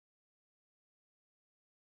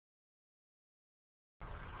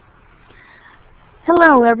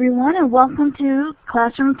Hello everyone, and welcome to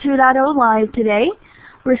Classroom 2.0 Live today.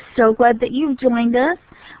 We're so glad that you've joined us.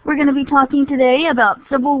 We're going to be talking today about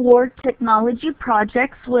Civil War Technology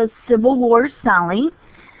Projects with War Sallie.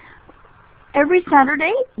 Every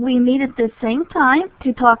Saturday we meet at the same time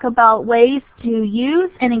to talk about ways to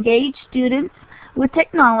use and engage students with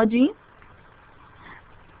technology.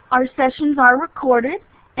 Our sessions are recorded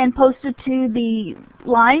and posted to the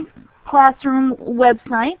live classroom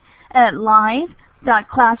website at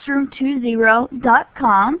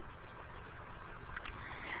live.classroom20.com.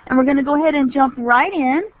 And we're going to go ahead and jump right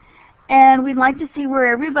in, and we'd like to see where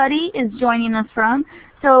everybody is joining us from.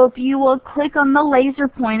 So if you will click on the laser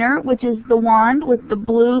pointer, which is the wand with the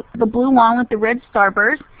blue wand with the red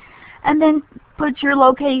starburst, and then put your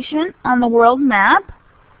location on the world map.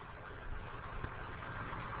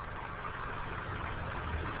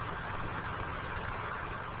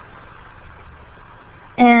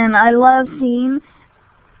 And I love seeing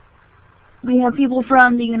we have people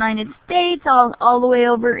from the United States, all the way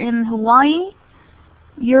over in Hawaii,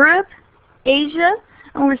 Europe, Asia,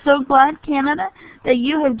 and we're so glad, Canada, that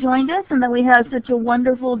you have joined us and that we have such a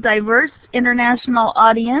wonderful, diverse, international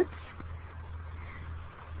audience.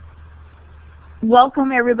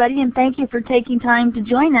 Welcome everybody, and thank you for taking time to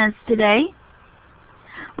join us today.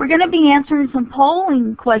 We're going to be answering some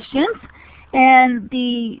polling questions, and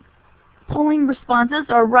the polling responses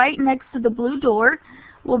are right next to the blue door.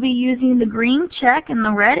 We'll be using the green check and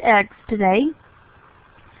the red X today.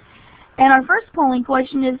 And our first polling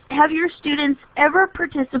question is, have your students ever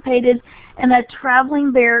participated in a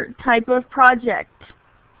traveling bear type of project?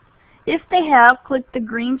 If they have, click the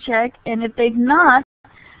green check, and if they've not,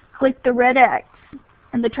 click the red X.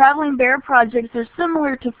 And the traveling bear projects are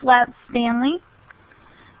similar to Flat Stanley.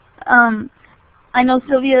 I know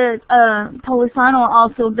Sylvia Polisano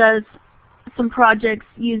also does some projects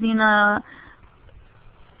using a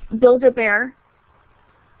Build-A-Bear.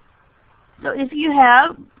 So if you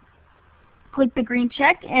have, click the green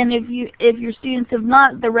check, and if your students have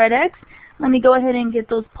not, the red X. Let me go ahead and get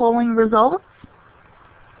those polling results.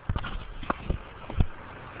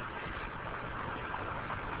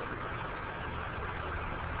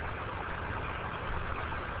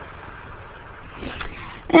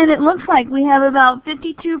 And it looks like we have about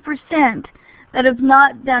 52% that have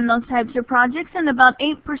not done those types of projects, and about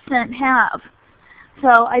 8% have.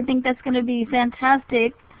 So I think that's going to be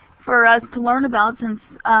fantastic for us to learn about, since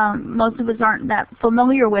most of us aren't that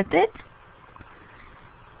familiar with it.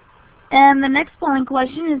 And the next polling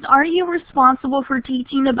question is, are you responsible for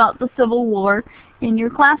teaching about the Civil War in your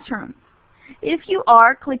classroom? If you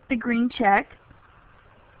are, click the green check.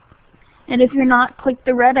 And if you're not, click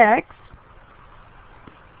the red X.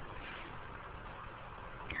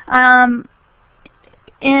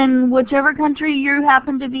 In whichever country you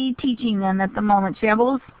happen to be teaching in at the moment,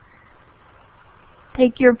 Shambles,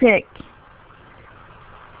 take your pick.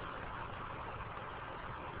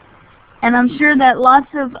 And I'm sure that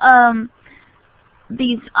lots of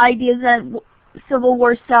these ideas that Civil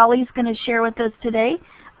War Sallie is going to share with us today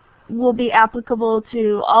will be applicable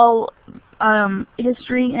to all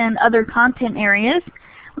history and other content areas.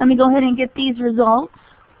 Let me go ahead and get these results.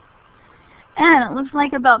 And it looks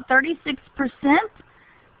like about 36%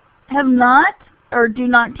 have not or do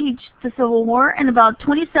not teach the Civil War, and about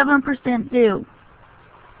 27% do.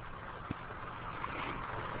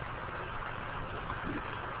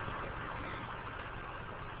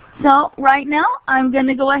 So right now I'm going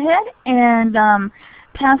to go ahead and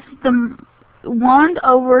pass the wand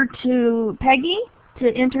over to Peggy to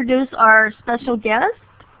introduce our special guest.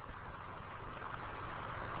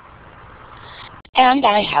 And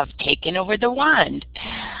I have taken over the wand.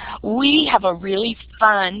 We have a really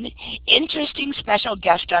fun, interesting special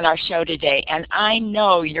guest on our show today, and I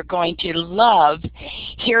know you're going to love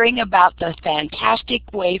hearing about the fantastic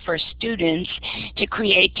way for students to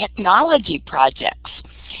create technology projects.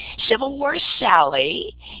 Civil War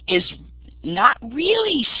Sallie is not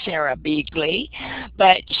really Sarah Beeghley,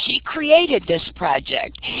 but she created this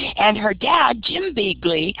project. And her dad, Jim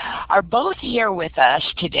Beeghley, are both here with us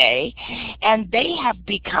today, and they have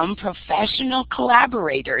become professional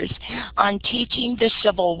collaborators on teaching the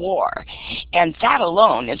Civil War. And that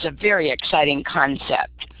alone is a very exciting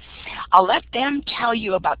concept. I'll let them tell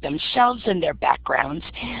you about themselves and their backgrounds,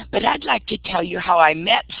 but I'd like to tell you how I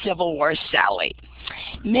met Civil War Sallie.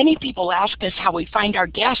 Many people ask us how we find our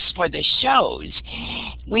guests for the shows.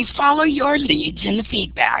 We follow your leads in the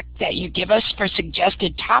feedback that you give us for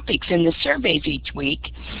suggested topics in the surveys each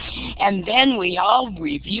week, and then we all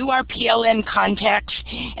review our PLN contacts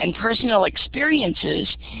and personal experiences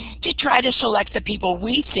to try to select the people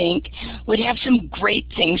we think would have some great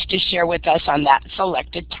things to share with us on that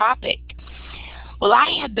selected topic. Well,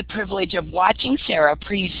 I had the privilege of watching Sarah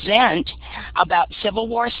present about Civil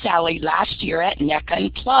War Sallie last year at NEC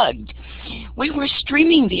Unplugged. We were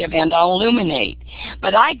streaming the event on Illuminate,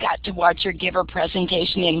 but I got to watch her give her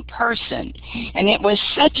presentation in person, and it was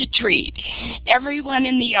such a treat. Everyone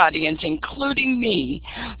in the audience, including me,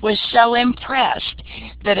 was so impressed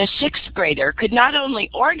that a sixth grader could not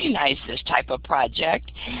only organize this type of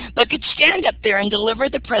project, but could stand up there and deliver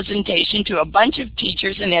the presentation to a bunch of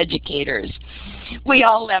teachers and educators. We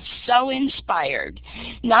all left so inspired,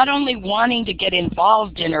 not only wanting to get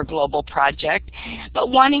involved in her global project,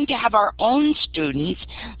 but wanting to have our own students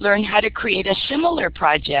learn how to create a similar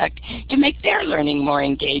project to make their learning more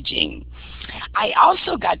engaging. I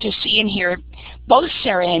also got to see and hear both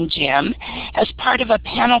Sarah and Jim as part of a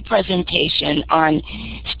panel presentation on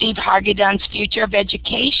Steve Hargadon's Future of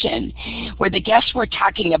Education, where the guests were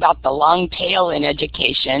talking about the long tail in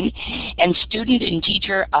education and student and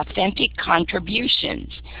teacher authentic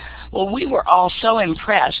contributions. Well, we were all so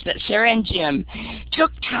impressed that Sarah and Jim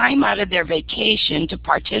took time out of their vacation to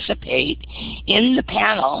participate in the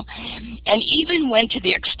panel and even went to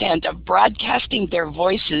the extent of broadcasting their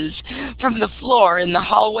voices from the floor in the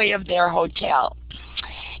hallway of their hotel.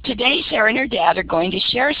 Today, Sarah and her dad are going to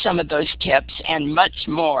share some of those tips and much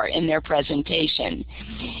more in their presentation.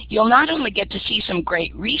 You'll not only get to see some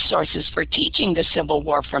great resources for teaching the Civil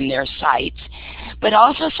War from their sites, but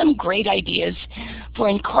also some great ideas for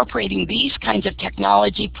incorporating these kinds of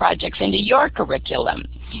technology projects into your curriculum.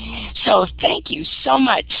 So thank you so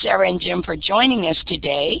much, Sarah and Jim, for joining us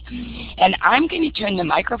today. And I'm going to turn the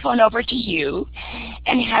microphone over to you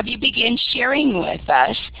and have you begin sharing with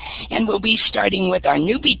us. And we'll be starting with our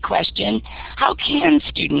newbie question: how can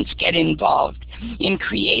students get involved in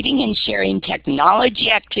creating and sharing technology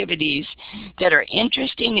activities that are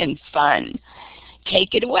interesting and fun?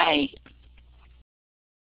 Take it away.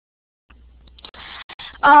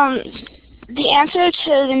 The answer to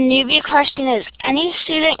the newbie question is any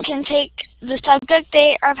student can take the subject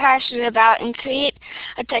they are passionate about and create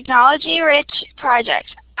a technology-rich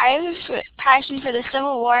project. I have a passion for the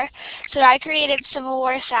Civil War, so I created Civil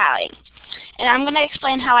War Sallie, and I'm going to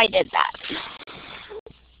explain how I did that.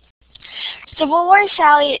 Civil War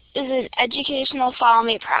Sallie is an educational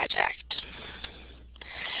follow-me project.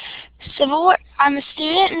 I'm a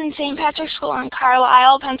student in St. Patrick's School in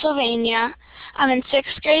Carlisle, Pennsylvania. I'm a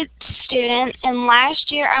 6th grade student, and last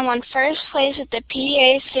year I won first place at the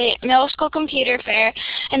PA State Middle School Computer Fair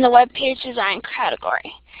in the web page design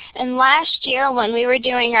category. And last year when we were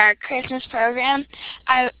doing our Christmas program,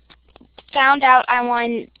 I found out I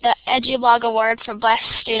won the EduBlog Award for Best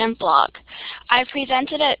Student Blog. I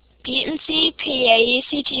presented at PETNC,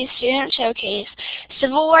 PA, UCT Student Showcase,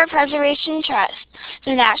 Civil War Preservation Trust,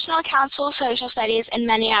 the National Council of Social Studies, and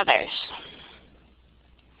many others.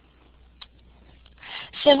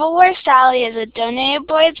 Civil War Sallie is a donated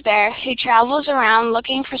boys bear who travels around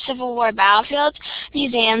looking for Civil War battlefields,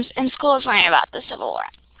 museums, and schools learning about the Civil War.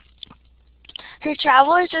 Her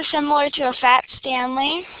travels are similar to a Fat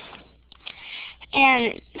Stanley,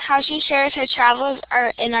 and how she shares her travels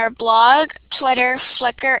are in our blog, Twitter,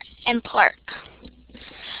 Flickr, and Plurk.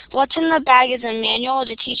 What's in the bag is a manual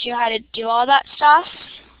to teach you how to do all that stuff.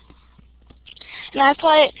 And I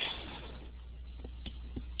put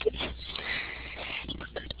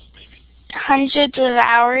hundreds of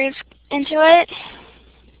hours into it,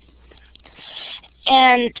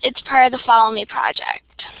 and it's part of the Follow Me project.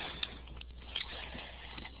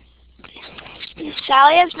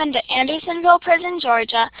 Sallie has been to Andersonville Prison,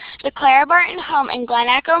 Georgia, the Clara Barton Home in Glen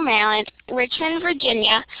Echo, Maryland, Richmond,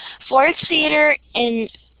 Virginia, Ford Theater in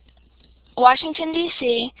Washington,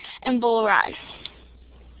 D.C., and Bull Run.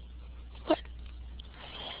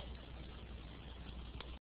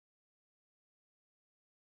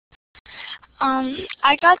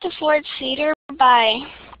 I got to Ford Theater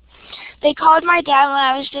they called my dad when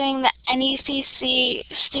I was doing the NECC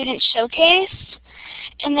Student Showcase,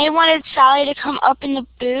 and they wanted Sallie to come up in the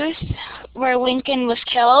booth where Lincoln was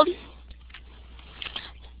killed.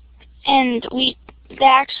 And I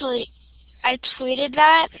tweeted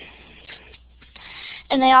that,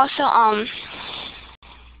 and they also,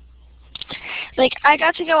 I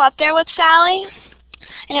got to go up there with Sallie,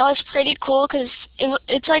 and it was pretty cool because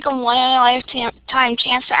it's like a one-in-a-lifetime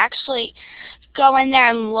chance to actually go in there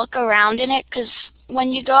and look around in it, because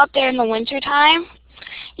when you go up there in the wintertime,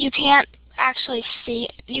 you can't actually see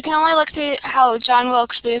it. You can only look through how John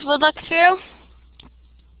Wilkes Booth would look through.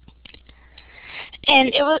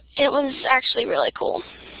 And it was actually really cool.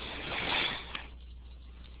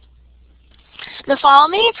 The Follow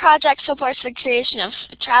Me project supports the creation of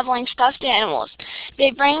traveling stuffed animals.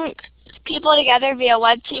 They bring people together via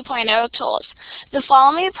Web 2.0 tools. The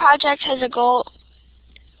Follow Me project has a goal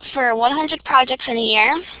for 100 projects in a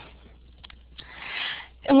year,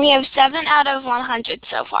 and we have 7 out of 100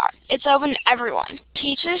 so far. It's open to everyone,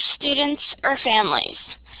 teachers, students, or families.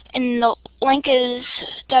 And the link is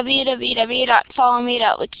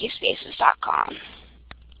www.followme.wikispaces.com.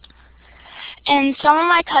 And some of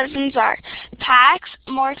my cousins are Pax,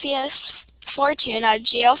 Morpheus, Fortuna,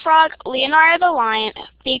 Geofrog, Leonardo the Lion,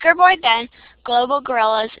 Beaker Boy Ben, Global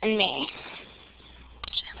Gorillas, and me.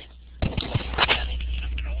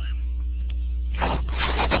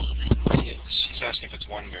 She's asking if it's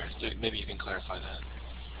one bear. Maybe you can clarify that.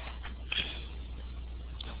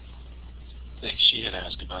 I think she had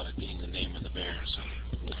asked about it being the name of the bear, so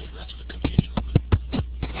that's the confusion.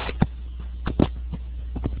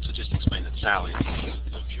 So just explain that Sally is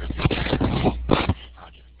your project.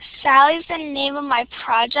 Sally's the name of my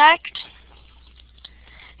project,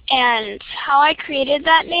 and how I created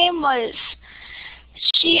that name was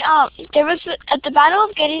there was at the Battle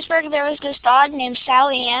of Gettysburg there was this dog named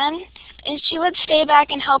Sally Ann, and she would stay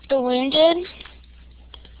back and help the wounded.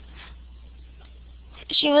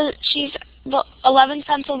 She's the 11th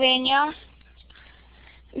Pennsylvania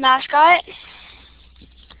mascot,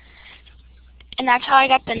 and that's how I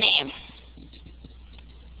got the name.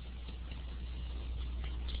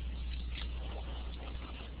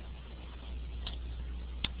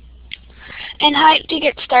 And how to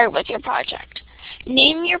get started with your project.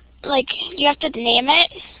 Name your, you have to name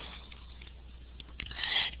it.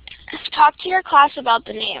 Talk to your class about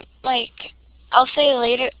the name. I'll say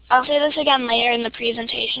this again later in the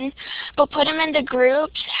presentation, but put them into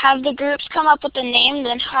groups, have the groups come up with the name,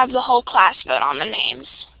 then have the whole class vote on the names.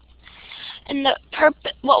 And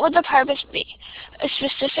what would the purpose be? A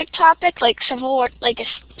specific topic, like Civil War, the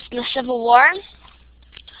Civil War,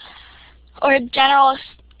 or a general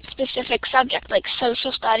specific subject, like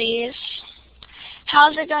social studies? How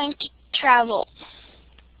is it going to travel?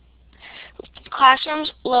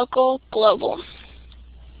 Classrooms, local, global.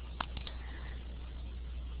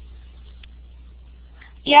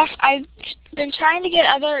 Yes, I've been trying to get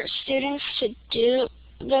other students to do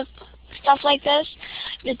the stuff like this,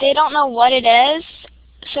 but they don't know what it is,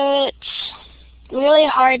 so it's really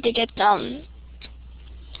hard to get them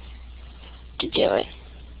to do it.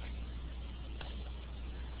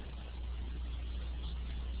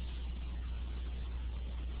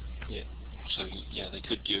 Yeah, so yeah, they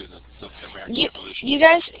could do the American Revolution. You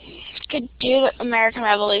guys could do the American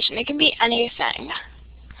Revolution. It can be anything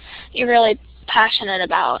you're really passionate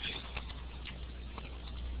about.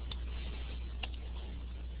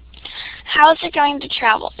 How is it going to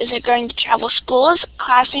travel? Is it going to travel schools,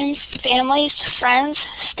 classrooms, families, friends,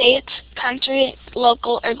 states, country,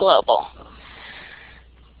 local, or global?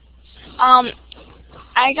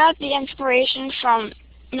 I got the inspiration from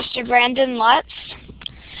Mr. Brandon Lutz.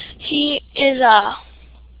 He is a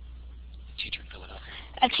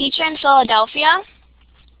teacher in Philadelphia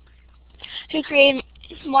who created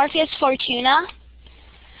Morpheus Fortuna,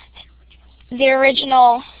 the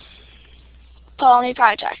original Follow Me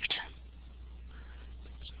project.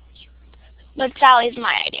 But Sally's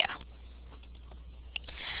my idea.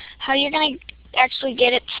 How you're going to actually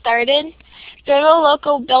get it started? Go to a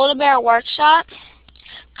local Build-A-Bear workshop,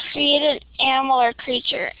 create an animal or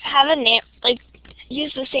creature. Have a name,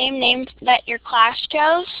 use the same name that your class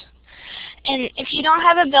chose. And if you don't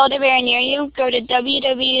have a Build-A-Bear near you, go to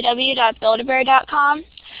www.buildabear.com.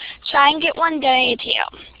 Try and get one donated to you.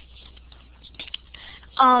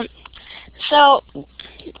 So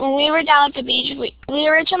when we were down at the beach, we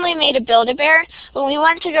originally made a Build-A-Bear. When we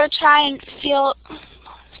went to go try and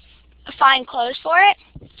find clothes for it,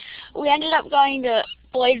 we ended up going to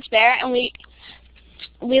Boyd's Bear, and we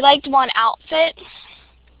liked one outfit.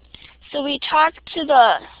 So we talked to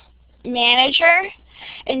the manager,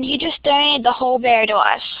 and he just donated the whole bear to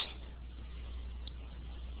us.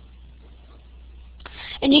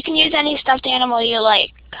 And you can use any stuffed animal you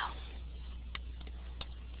like.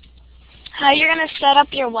 How you're going to set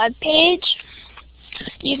up your web page?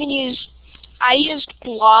 I used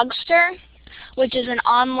Blogster, which is an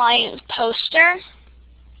online poster.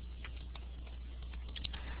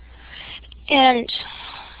 And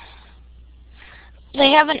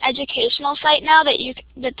they have an educational site now that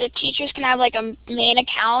the teachers can have like a main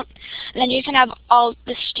account, and then you can have all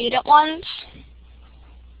the student ones.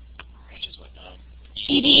 Which is what,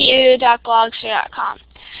 edu.blogspot.com.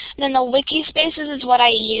 Then the wiki spaces is what I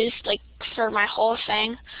use like for my whole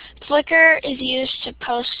thing. Flickr is used to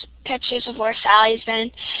post pictures of where Sally's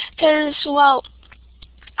been, because well,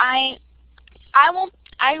 I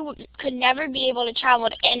could never be able to travel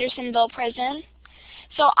to Andersonville prison,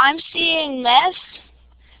 so I'm seeing this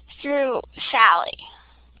through Sally.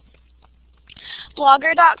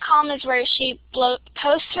 Blogger.com is where she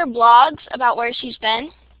posts her blogs about where she's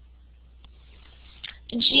been.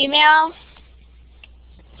 Gmail.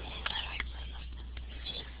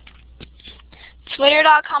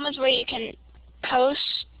 Twitter.com is where you can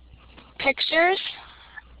post pictures.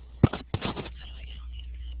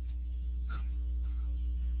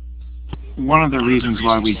 One of the reasons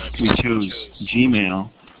why we chose Gmail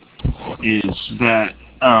is that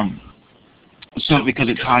because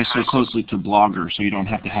it ties so closely to Blogger, so you don't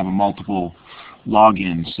have to have a multiple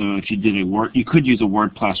login. So if you did you could use a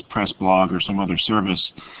WordPress blog or some other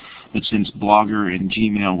service, but since Blogger and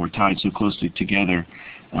Gmail were tied so closely together,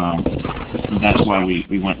 that's why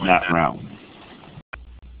we went that route.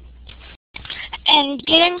 And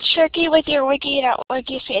getting tricky with your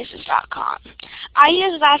wiki.wikispaces.com. I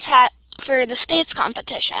use that for the states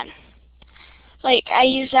competition. Like, I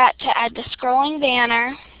use that to add the scrolling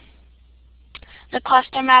banner, the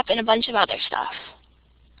cluster map, and a bunch of other stuff.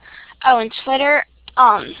 Oh, and Twitter,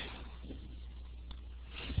 I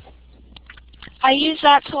use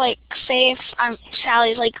that to like say if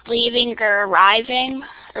Sally's like leaving or arriving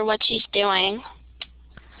or what she's doing.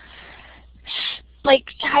 Like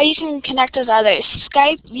how you can connect with others.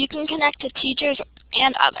 Skype, you can connect to teachers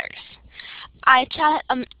and others. iChat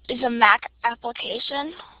is a Mac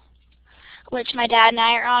application, which my dad and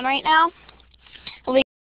I are on right now. We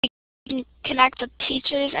can connect with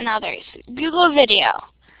teachers and others. Google Video.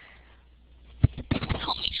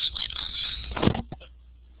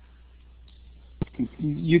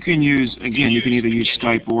 You can either use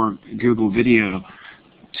Skype or Google Video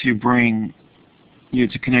to bring,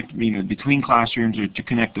 to connect, between classrooms, or to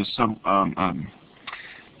connect a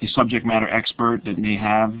subject matter expert that may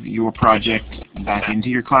have your project back into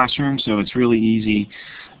your classroom. So it's really easy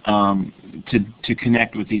to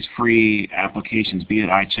connect with these free applications, be it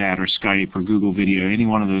iChat or Skype or Google Video. Any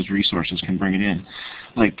one of those resources can bring it in.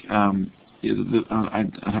 Like I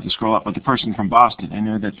have to scroll up, but the person from Boston, I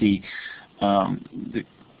know that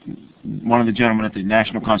one of the gentlemen at the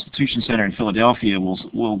National Constitution Center in Philadelphia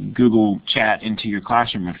will Google Chat into your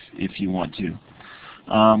classroom if you want to.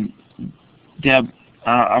 Deb,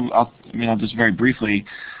 I'll just very briefly.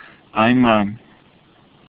 I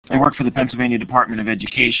work for the Pennsylvania Department of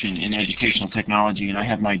Education in educational technology, and I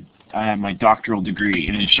have my doctoral degree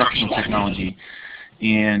in instructional technology.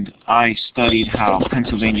 And I studied how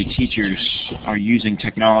Pennsylvania teachers are using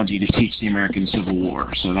technology to teach the American Civil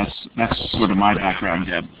War. So that's sort of my background,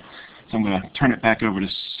 Deb. So I'm going to turn it back over to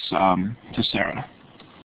Sarah.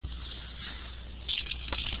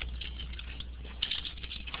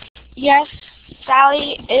 Yes,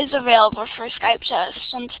 Sally is available for Skype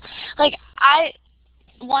sessions. Like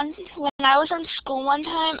when I was in school one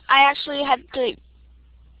time, I actually had to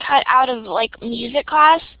cut out of like music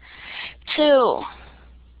class to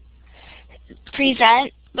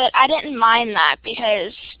present, but I didn't mind that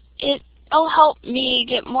because it'll help me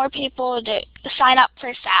get more people to sign up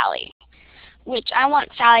for Sally, which I want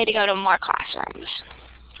Sally to go to more classrooms.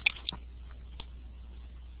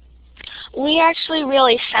 We actually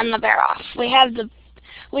really send the bear off. We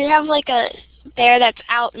have like a bear that's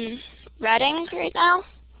out in Reading right now,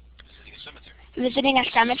 visiting a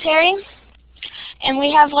cemetery, and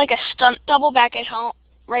we have like a stunt double back at home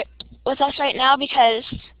right with us right now because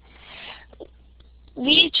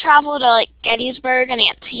we travel to like Gettysburg and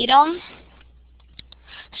Antietam,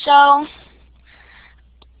 so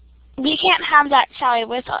we can't have that Sally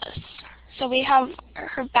with us. So we have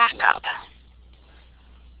her backup.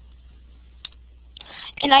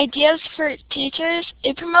 And ideas for teachers,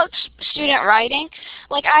 it promotes student writing.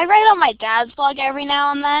 Like I write on my dad's blog every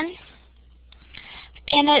now and then,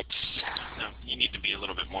 and it's. No, you need to be a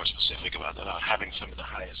little bit more specific about that. I'm having some of the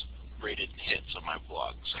highest rated hits on my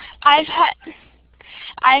blog. So.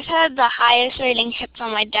 I've had the highest rating hits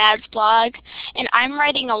on my dad's blog, and I'm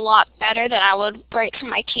writing a lot better than I would write for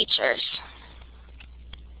my teachers.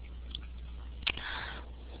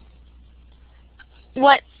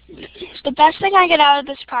 The best thing I get out of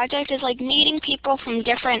this project is like meeting people from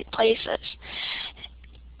different places.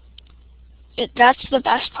 That's the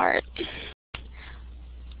best part.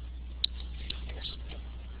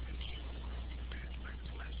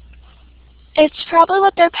 It's probably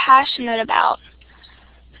what they're passionate about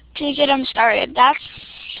to get them started. That's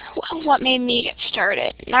what made me get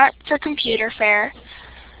started, not for computer fair.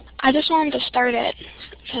 I just wanted to start it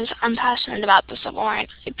because I'm passionate about the Civil War.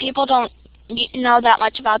 People don't know that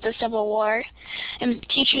much about the Civil War, and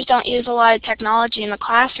teachers don't use a lot of technology in the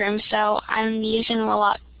classroom, so I'm using a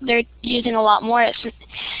lot. They're using a lot more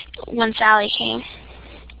when Sally came.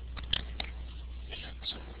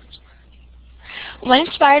 What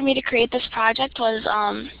inspired me to create this project was,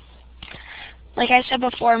 like I said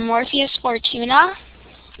before, Morpheus Fortuna.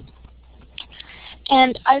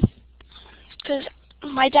 And because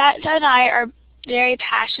my dad and I are very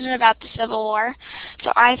passionate about the Civil War,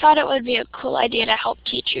 so I thought it would be a cool idea to help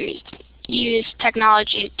teachers use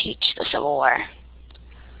technology to teach the Civil War.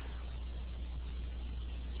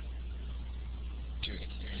 Do you get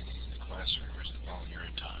to do anything in the classroom, or is it all in your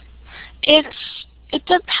own time? It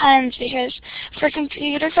depends, because for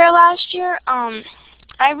computer fair last year,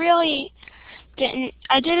 I really didn't.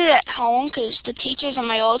 I did it at home because the teachers in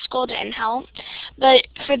my old school didn't help. But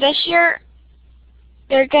for this year,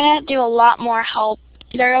 they're gonna do a lot more help.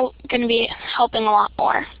 They're gonna be helping a lot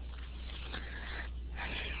more.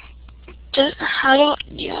 How do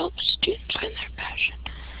you help students find their passion?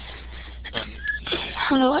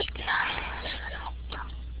 How do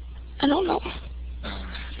I don't know. Do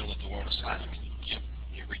you feel that the world is silent?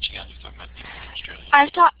 You're reaching out. You've talked about people from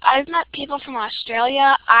Australia. I've met people from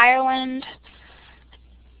Australia, Ireland.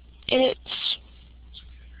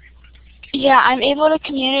 Yeah, I'm able to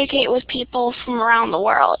communicate with people from around the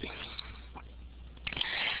world.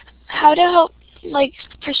 How to help, like,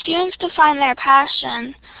 for students to find their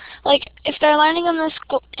passion, like, if they're learning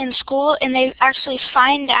in school and they actually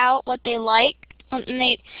find out what they like,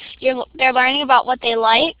 and they're learning about what they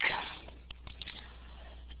like,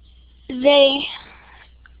 they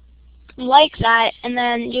like that, and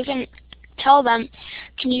then you can tell them,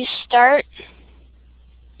 can you start,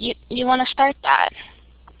 you want to start that.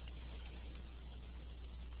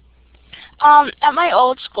 At my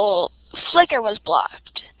old school, Flickr was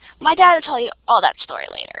blocked. My dad will tell you all that story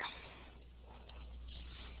later.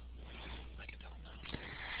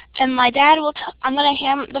 And my dad will I'm going to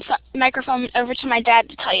hand the microphone over to my dad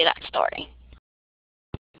to tell you that story.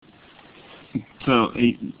 So,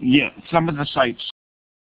 yeah, some of the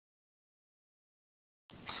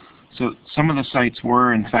sites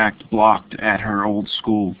were in fact blocked at her old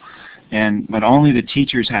school, but only the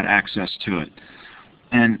teachers had access to it.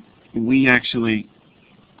 And we actually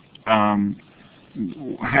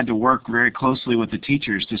had to work very closely with the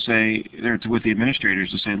teachers to say, with the administrators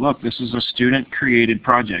to say, look, this is a student-created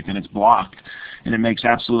project and it's blocked, and it makes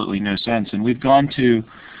absolutely no sense. And we've gone to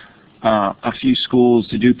a few schools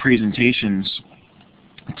to do presentations,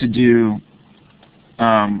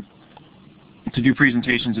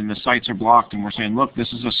 presentations, and the sites are blocked, and we're saying, look,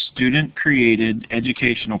 this is a student-created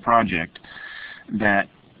educational project that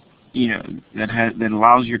that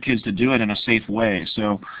allows your kids to do it in a safe way.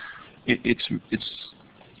 So it's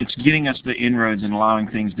getting us the inroads and allowing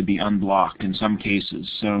things to be unblocked in some cases.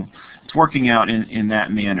 So it's working out in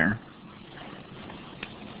that manner.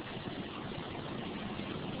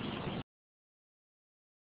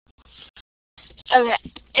 Okay.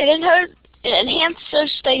 It enhanced social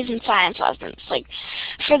studies and science lessons. Like,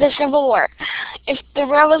 for the Civil War, if the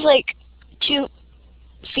road was like 2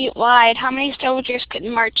 feet wide, how many soldiers could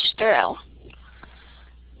march through?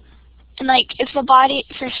 And like, if the body,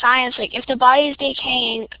 for science, like if the body is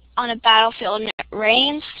decaying on a battlefield and it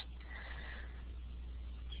rains,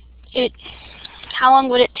 how long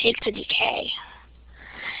would it take to decay?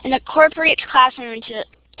 And incorporate classroom into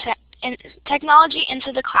technology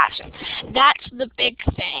into the classroom. That's the big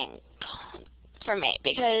thing for me,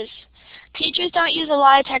 because teachers don't use a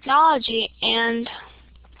lot of technology, and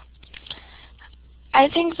I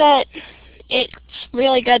think that it's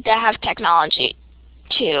really good to have technology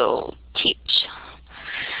to teach.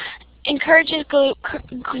 Encourages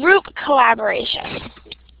group collaboration.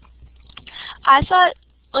 I thought,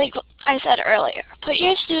 like I said earlier, put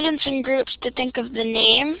your students in groups to think of the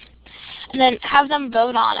name, and then have them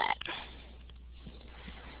vote on it.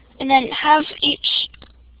 And then have each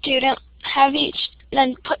student,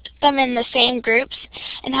 then put them in the same groups,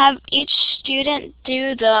 and have each student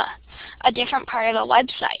do a different part of the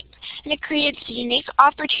website. And it creates unique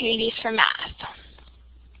opportunities for math.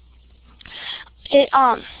 It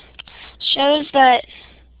shows that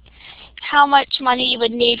how much money you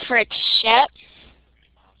would need for it to ship,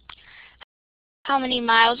 how many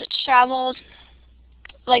miles it's traveled,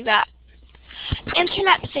 like that.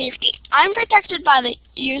 Internet safety. I'm protected by the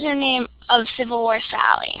username of Civil War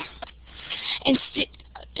Sally. And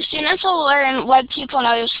Students will learn what people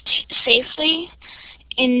know safely,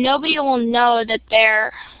 and nobody will know that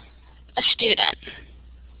they're a student.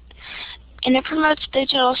 And it promotes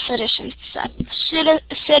digital citizenship.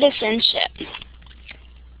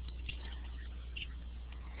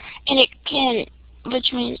 And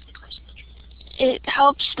which means it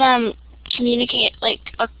helps them communicate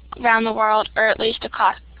around the world, or at least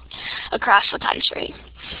across the country.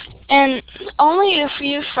 And only a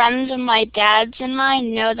few friends of my dad's and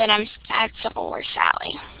mine know that I'm at Civil War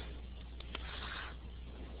Sallie.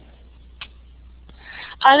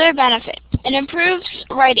 Other benefits. It improves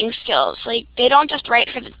writing skills. They don't just write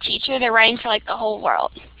for the teacher, they're writing for the whole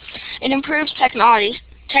world. It improves technology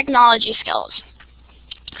skills.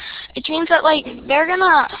 It means that they're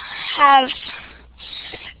gonna have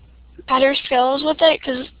better skills with it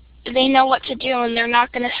because they know what to do, and they're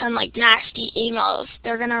not gonna send nasty emails.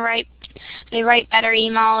 They write better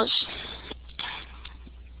emails.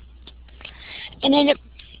 And then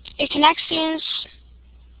it connects students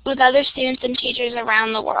with other students and teachers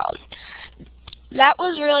around the world. That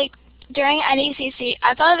was really, during NECC,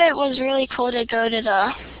 I thought it was really cool to go to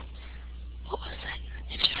the,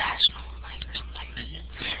 international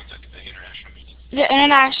the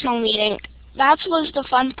international meeting. That was the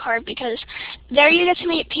fun part, because there you get to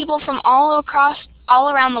meet people from all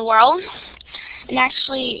around the world and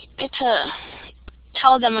actually get to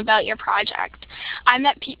tell them about your project. I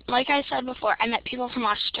met people, like I said before, I met people from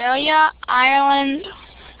Australia, Ireland,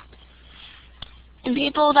 and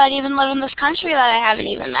people that even live in this country that I haven't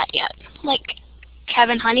even met yet, like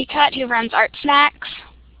Kevin Honeycutt, who runs Art Snacks.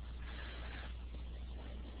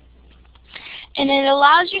 And it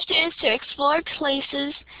allows your students to explore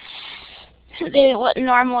places they wouldn't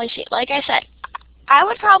normally see. Like I said, I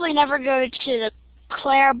would probably never go to the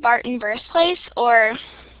Clara Barton birthplace or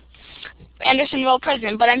Andersonville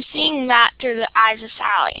Prison, but I'm seeing that through the eyes of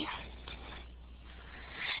Sallie.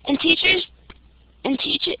 And it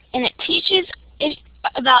teaches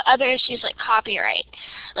about other issues like copyright.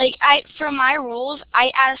 For my rules,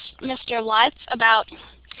 I asked Mr. Lutz about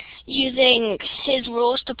using his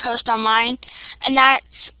rules to post online, and that's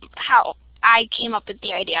how I came up with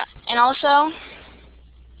the idea. And also,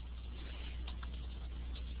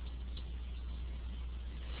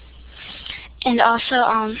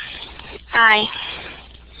 I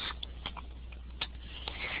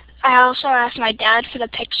also asked my dad for the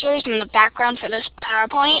pictures and the background for this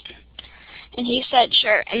PowerPoint, and he said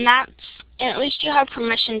sure, and at least you have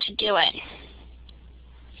permission to do it.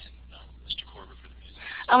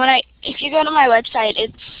 If you go to my website,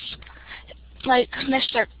 it's like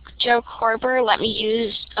Mr. Joe Korber let me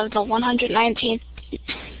use of the 119th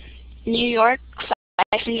New York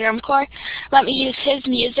Drum Corps, let me use his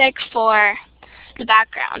music for the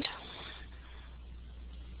background.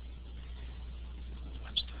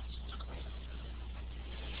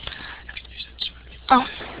 Oh,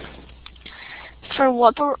 for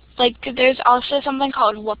Whoopera, there's also something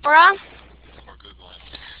called Whoopera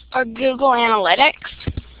or Google Analytics,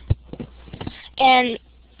 and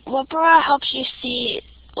Whoopera helps you see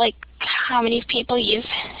how many people you've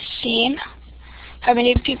seen, how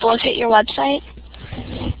many people have hit your website.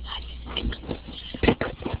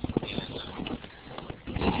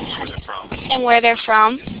 And where they're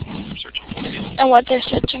from. And what they're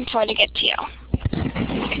searching for to get to you.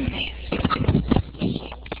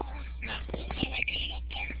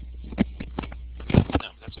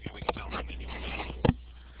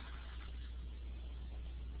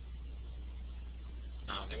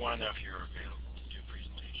 They want to know if you're available to do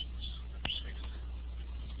presentations.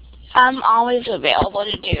 I'm always available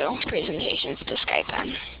to do presentations to Skype in.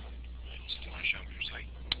 Do you want to show me your site?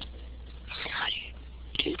 How do you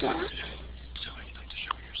do that? So I'd like to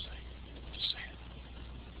show me your site. Just say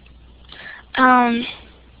it.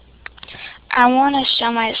 I want to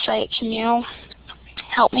show my site. Can you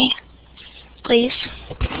help me, please?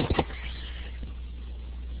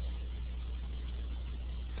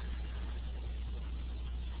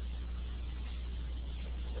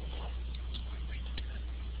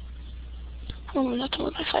 That's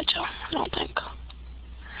what I said, Joe. I don't think.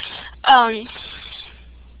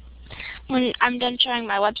 When I'm done showing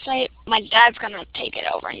my website, my dad's gonna take it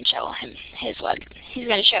over and show him his web. He's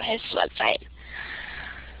gonna show his website.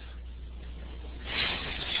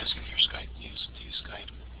 Asking your Skype. Do you Skype?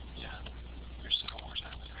 Yeah. Your Civil War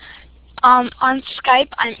Sallie. On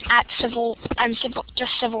Skype, I'm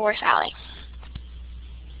just Civil War Sallie.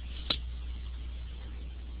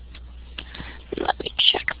 Let me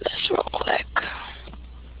check this real quick.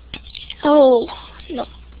 Oh, no.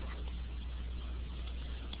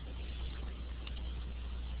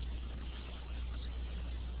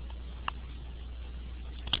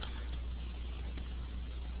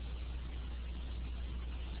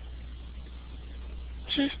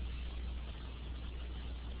 I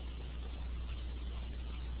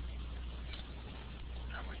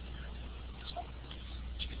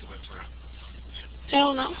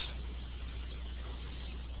don't know.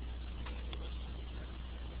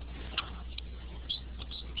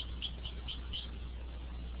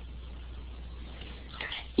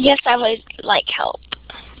 Yes, I would like help.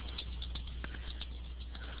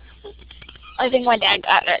 I think my dad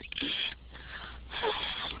got it.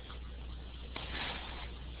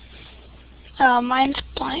 Mine's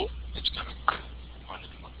blank.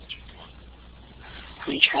 Let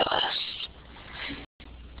me try this.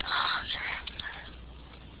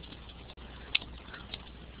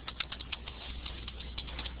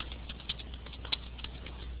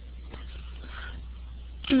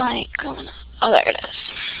 Mike, oh, there it is.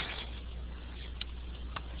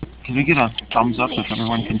 Can we get a thumbs up if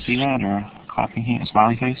everyone can see that, or a clapping hand, a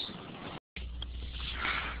smiley face?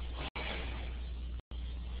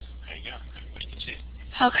 There you go. Everybody can see it.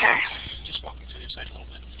 Okay. Just walking through your site a little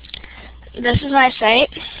bit. This is my site.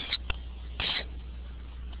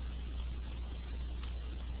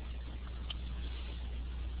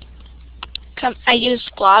 I use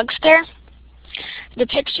Blogster. The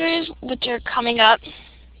pictures which are coming up,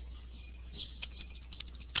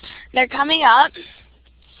 they're coming up,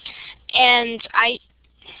 and I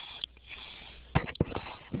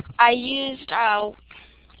used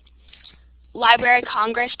Library of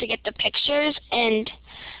Congress to get the pictures, and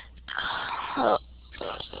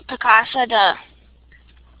Picasa to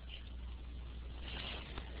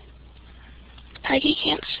Peggy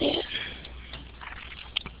can't see it.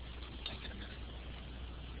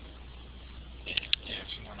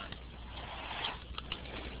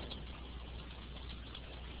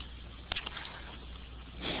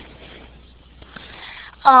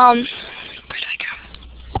 Where did I go?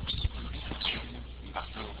 About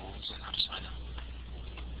the rules and how to sign up.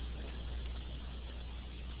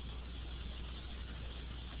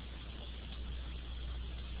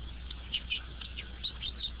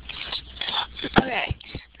 Okay.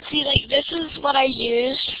 See, like, this is what I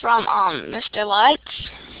used from Mr. Lutz.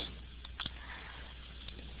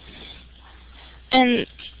 And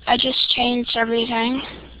I just changed everything.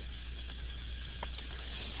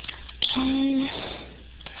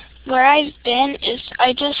 Where I've been is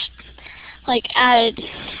I just like added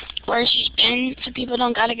where she's been so people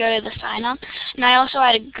don't gotta go to the sign up. And I also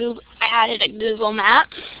added a Google map.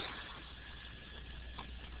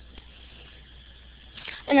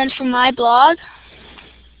 And then for my blog,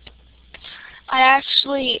 I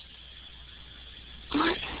actually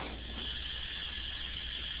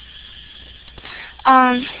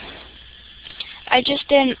I just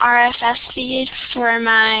did an RSS feed for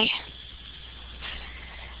my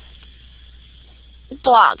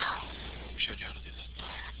blog. Who showed you how to do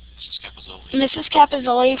that? Mrs.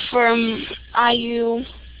 Capizzoli from IU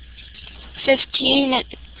 15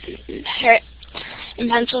 in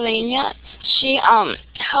Pennsylvania. She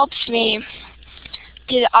helps me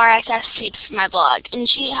do the RSS feed for my blog, and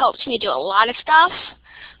she helps me do a lot of stuff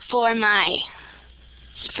for the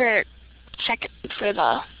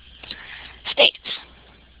states.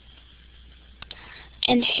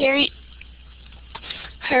 And here,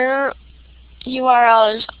 her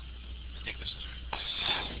URL is,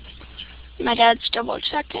 my dad's double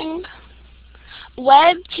checking,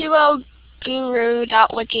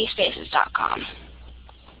 web20guru.wikispaces.com.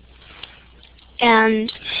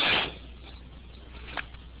 And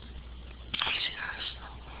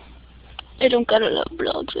I don't got a lot of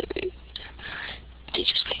blogs maybe.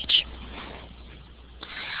 Teacher's page.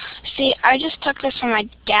 See, I just took this from my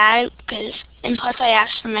dad and plus I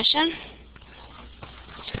asked permission.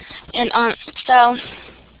 And so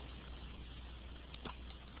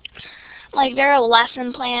like there are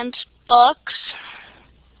lesson plans, books,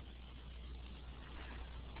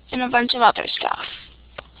 and a bunch of other stuff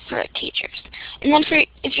for teachers. And then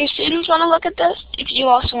if your students want to look at this, if you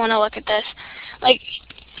also want to look at this, like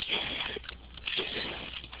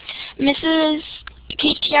Mrs.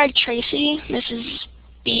 KTR Tracy, Mrs.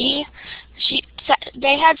 B,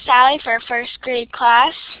 they had Sally for a first grade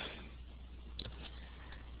class.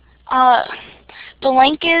 The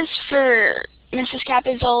link is for Mrs.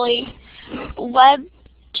 Capizzoli,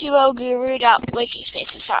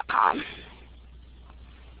 web20guru.wikispaces.com.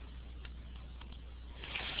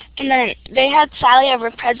 And then they had Sally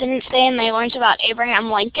over President's Day, and they learned about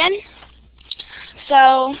Abraham Lincoln.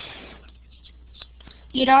 So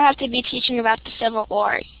you don't have to be teaching about the Civil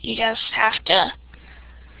War. You just have to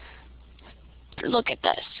look at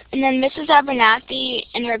this. And then Mrs. Abernathy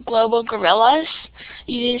and her global gorillas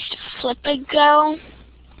used Flipago.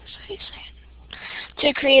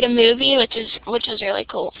 to create a movie, which is really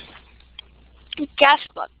cool. Guest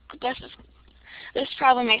book. This is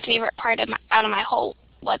probably my favorite part of my whole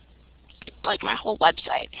my whole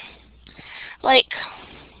website. Like,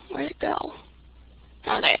 where'd it go?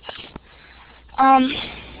 Oh, there it is.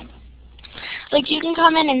 Like, you can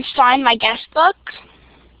come in and sign my guest book.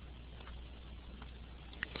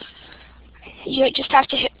 You just have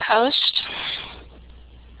to hit post.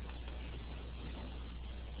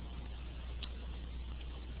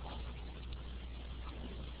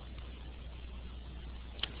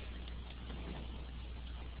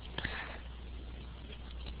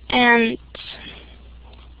 And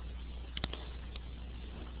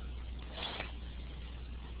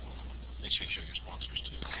make sure you show your sponsors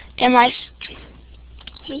too. and my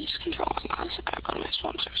who's controlling us? I gotta go to my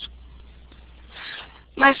sponsors.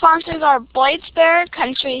 My sponsors are Boyd's Bear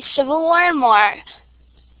Country, Civil War and More,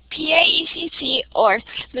 PAECC, or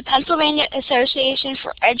the Pennsylvania Association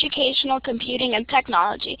for Educational Computing and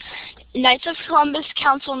Technology, Knights of Columbus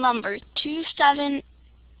Council number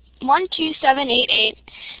 12788,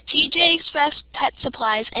 TJ Express Pet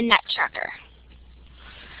Supplies, and Net Tracker.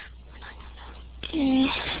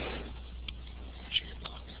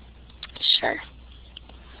 Sure.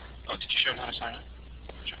 Oh, did you show how to sign up?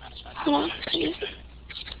 Show how to sign up? Hold on, please.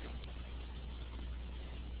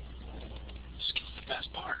 Skip the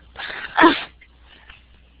best part.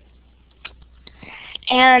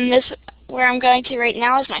 And this, where I'm going to right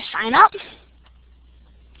now, is my sign up.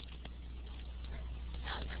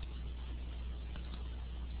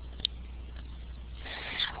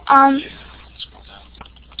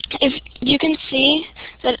 If you can see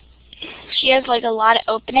that she has like a lot of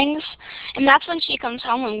openings, and that's when she comes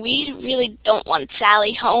home, and we really don't want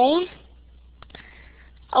Sally home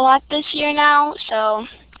a lot this year now, so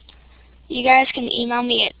you guys can email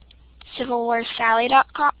me at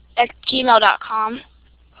civilwarsally.com at gmail.com.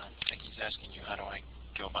 I think he's asking you, how do I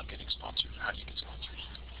go about getting sponsors? How do you get sponsors?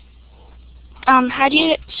 How do you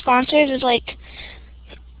get sponsors is like,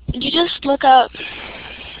 you just look up,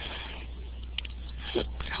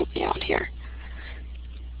 help me out here.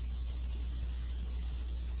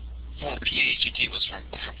 Well, PAECT was from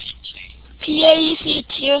PNC.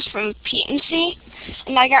 PAECT was from PNC,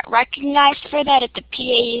 and I got recognized for that at the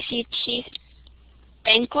PAECT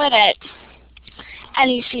banquet at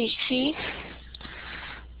NECC.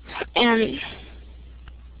 And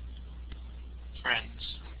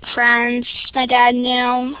friends, my dad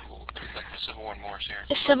knew. Cool. The Civil War and More is here.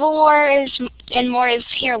 The Civil War and More is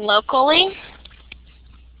here locally.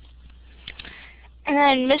 And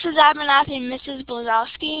then Mrs. Abernathy and Mrs.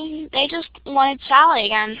 Blazowski, they just wanted Sally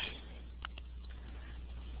again.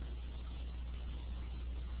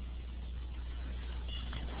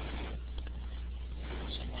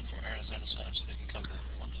 Someone from Arizona signed up so they can come to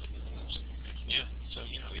one of the meetings. Yeah, so,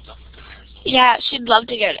 you know, we'd love to go to Arizona. Yeah, she'd love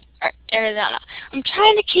to go to Arizona. I'm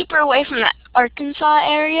trying to keep her away from that Arkansas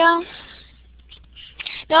area.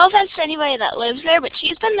 No offense to anybody that lives there, but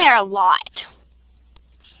she's been there a lot.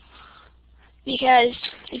 Because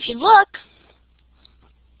if you look,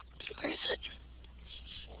 where is it?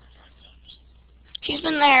 She's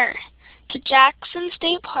been there to Jackson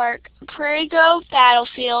State Park, Prairie Grove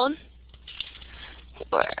Battlefield,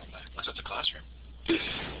 Was that the classroom?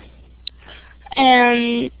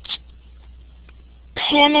 and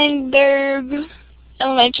Pannenberg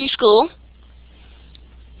Elementary School.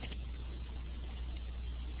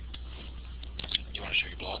 You want to show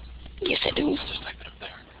your blog? Yes, I do. Just type it up there.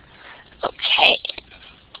 Okay.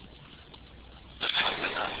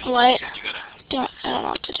 What? You gotta, I don't know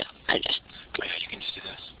what to do. oh yeah, you can just do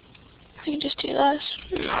this. I can just do this.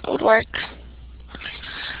 That would work.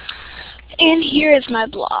 And here is my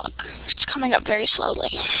blog. It's coming up very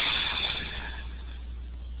slowly.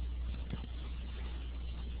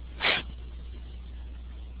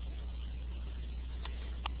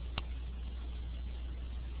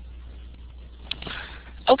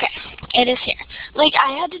 Okay, it is here. Like,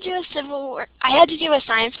 I had to do a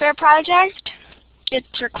science fair project.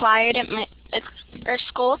 It's required at our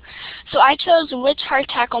school. So I chose which hard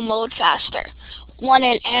tackle mowed faster, one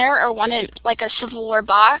in air or one in like a Civil War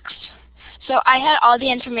box. So I had all the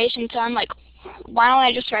information, so I'm like, why don't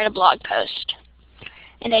I just write a blog post?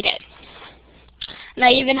 And I did. And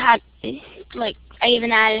I even had, I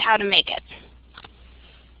even added how to make it.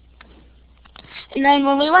 And then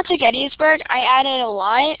when we went to Gettysburg, I added a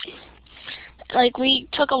lot. Like, we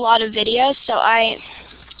took a lot of videos, so I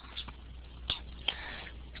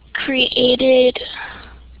created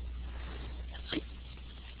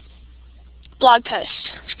blog posts.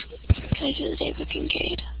 Can I do the David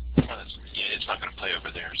Kincaid? Yeah, it's not going to play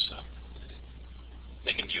over there, so.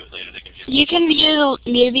 They can view it later. They can view You can view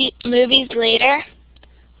movies later.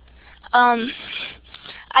 I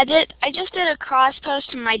just did a cross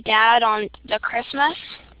post to my dad on the Christmas.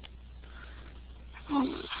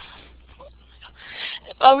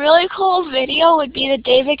 A really cool video would be the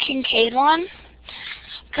David Kincaid one,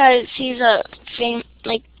 because he's a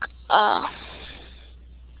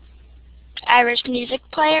Irish music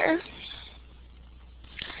player.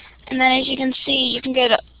 And then, as you can see, you can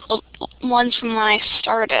get ones from when I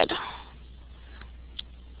started.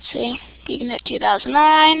 See, you can hit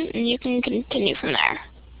 2009, and you can continue from there.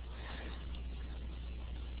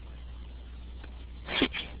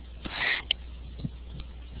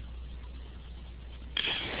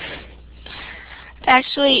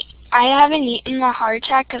 Actually, I haven't eaten the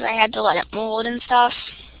hardtack because I had to let it mold and stuff.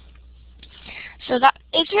 So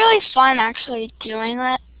it's really fun actually doing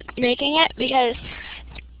that, making it, because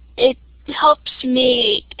it helps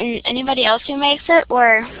me and anybody else who makes it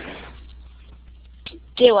or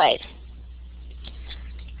do it.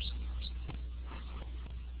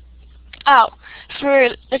 Oh, for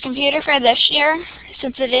the computer fair this year,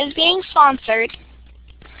 since it is being sponsored,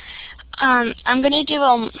 I'm going to do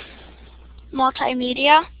a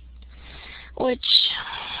multimedia, which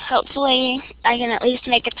hopefully I can at least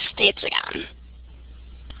make it to States again.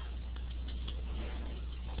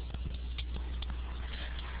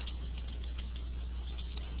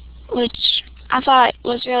 Which I thought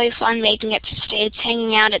was really fun, making it to States,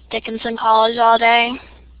 hanging out at Dickinson College all day.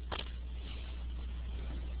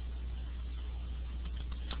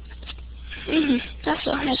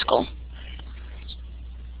 That's cool.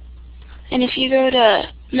 And if you go to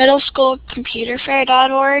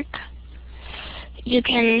middleschoolcomputerfair.org, I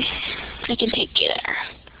can take you there.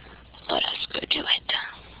 Let us go do it.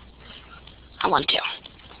 I want to.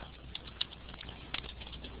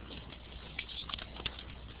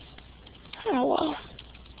 Oh well.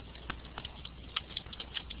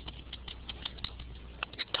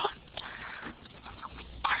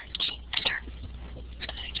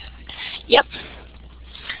 Yep.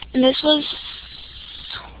 And this was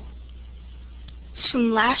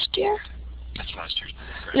from last year? That's last year's.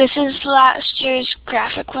 This is last year's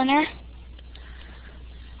graphic winner.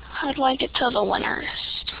 How do I get to the winners?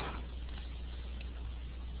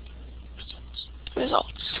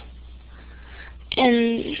 Results.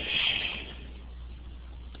 And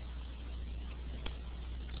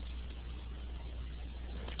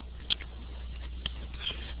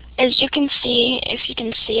as you can see, if you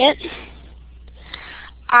can see it,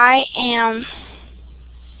 I am,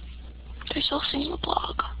 there's also in the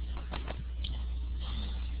blog.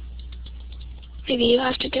 Maybe you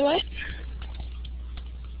have to do it.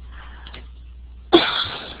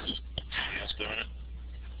 Yes, doing it.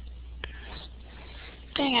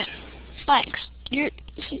 Dang it. Thanks.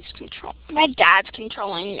 My dad's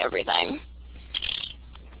controlling everything.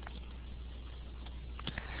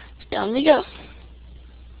 Down we go.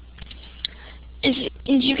 As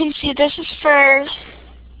you can see, this is for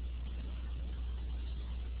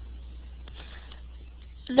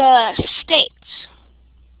the states.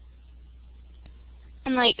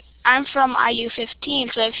 And like, I'm from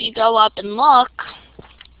IU-15, so if you go up and look,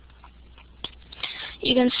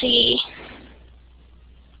 you can see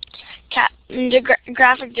the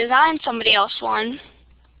graphic design somebody else won,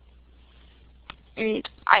 and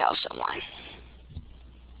I also won.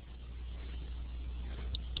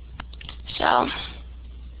 So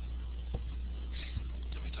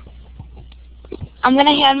I'm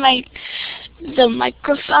gonna hand the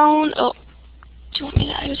microphone. Oh, do you want me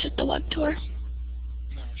to exit the web tour?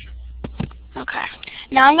 No, sure. Okay.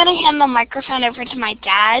 Now I'm gonna hand the microphone over to my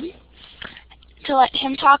dad to let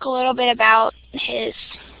him talk a little bit about the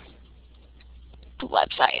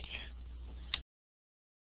website.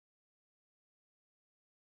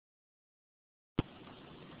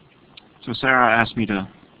 So Sarah asked me to,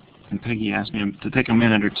 and Peggy asked me to take a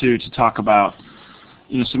minute or two to talk about,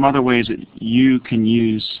 some other ways that you can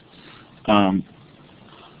use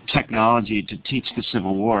technology to teach the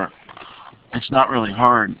Civil War. It's not really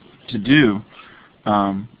hard to do.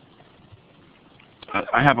 I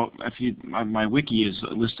have my wiki is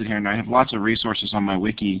listed here, and I have lots of resources on my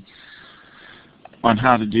wiki on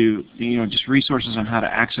how to do, just resources on how to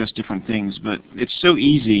access different things. But it's so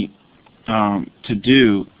easy to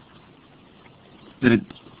do that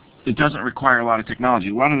it doesn't require a lot of technology.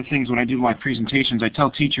 A lot of the things when I do my presentations, I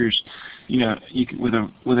tell teachers, you can, with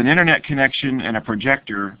an internet connection and a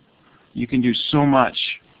projector, you can do so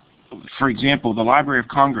much. For example, the Library of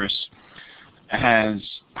Congress has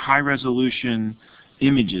high-resolution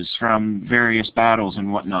images from various battles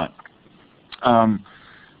and whatnot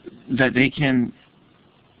that they can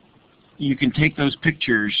you can take those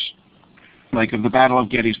pictures, like of the Battle of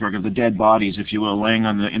Gettysburg, of the dead bodies, if you will, laying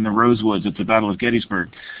in the Rosewoods at the Battle of Gettysburg.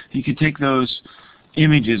 You can take those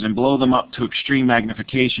images and blow them up to extreme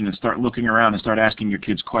magnification and start looking around and start asking your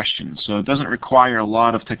kids questions. So it doesn't require a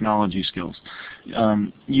lot of technology skills.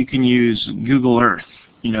 You can use Google Earth,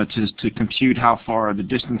 to compute how far the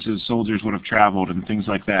distances soldiers would have traveled and things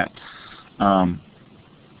like that. Can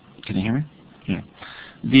you hear me? Yeah.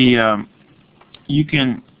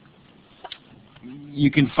 You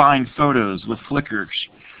can find photos with flickers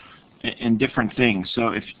and different things. So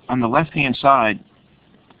if on the left-hand side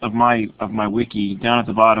of my wiki, down at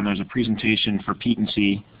the bottom, there's a presentation for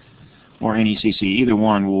PETE or NECC. Either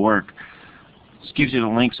one will work. This gives you the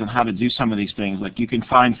links on how to do some of these things. Like you can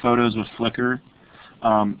find photos with Flickr.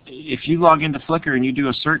 If you log into Flickr and you do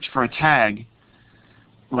a search for a tag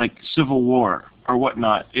like Civil War or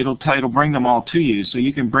whatnot, it'll bring them all to you, so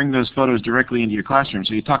you can bring those photos directly into your classroom.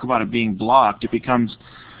 So you talk about it being blocked, it becomes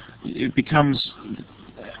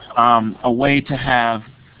a way to have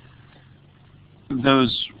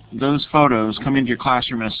those photos come into your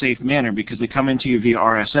classroom in a safe manner because they come into you via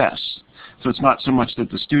RSS. So it's not so much that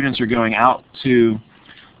the students are going out to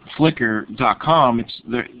Flickr.com, it's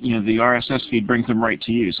the RSS feed brings them right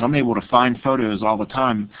to you. So I'm able to find photos all the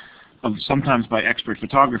time, sometimes by expert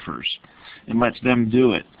photographers, and lets them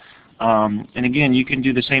do it. And again, you can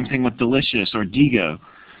do the same thing with Delicious or Digo.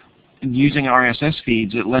 Using RSS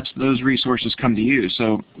feeds, it lets those resources come to you.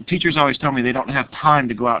 So teachers always tell me they don't have time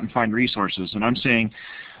to go out and find resources, and I'm saying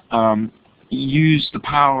use the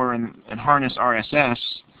power and harness RSS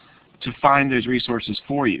to find those resources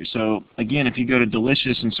for you. So again, if you go to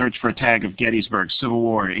Delicious and search for a tag of Gettysburg, Civil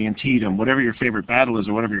War, Antietam, whatever your favorite battle is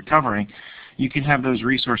or whatever you're covering, you can have those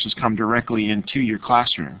resources come directly into your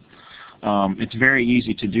classroom. It's very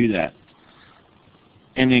easy to do that.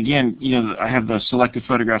 And again, I have the selected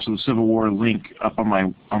photographs of the Civil War link up on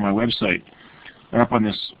my website, or up on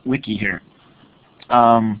this wiki here.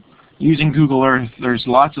 Using Google Earth, there's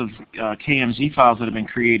lots of KMZ files that have been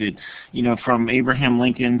created, from Abraham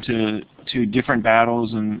Lincoln to different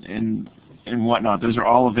battles and whatnot. Those are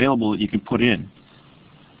all available that you can put in.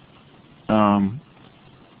 I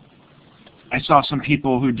saw some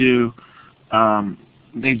people who do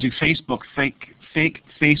they do fake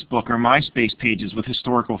Facebook or MySpace pages with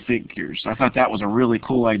historical figures. I thought that was a really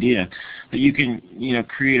cool idea, that you can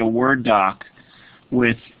create a Word doc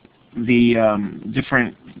with the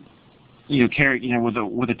different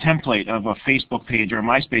with a template of a Facebook page or a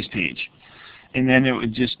MySpace page, and then it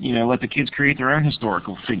would just let the kids create their own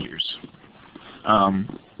historical figures.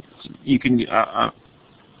 You can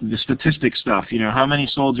the statistics stuff, how many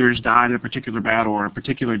soldiers died in a particular battle or a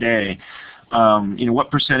particular day. What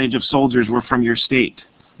percentage of soldiers were from your state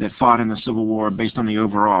that fought in the Civil War based on the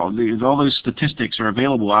overall. All those statistics are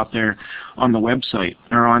available out there on the website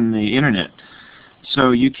or on the internet.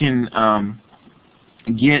 So you can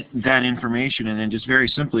get that information and then just very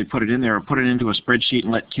simply put it in there or put it into a spreadsheet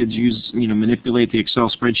and let kids manipulate the Excel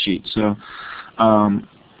spreadsheet. So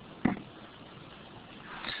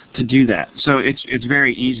to do that. So it's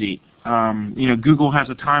very easy. Google has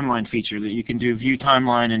a timeline feature that you can do view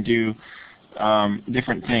timeline and do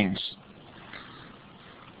different things.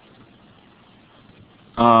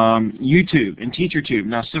 YouTube and TeacherTube.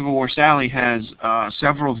 Now Civil War Sallie has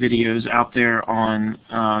several videos out there on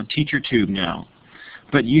TeacherTube now.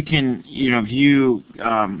 But you can view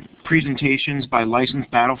presentations by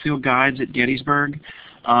licensed battlefield guides at Gettysburg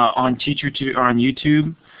on TeacherTube or on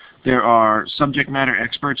YouTube. There are subject matter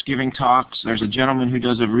experts giving talks. There's a gentleman who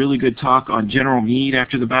does a really good talk on General Meade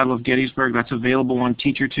after the Battle of Gettysburg. That's available on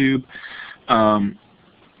TeacherTube.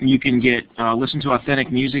 You can listen to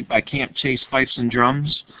authentic music by Camp Chase Fifes and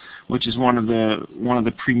Drums, which is one of the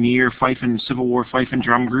premier Civil War fife and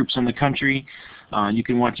drum groups in the country. You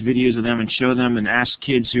can watch videos of them and show them and ask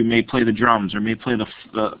kids who may play the drums or may play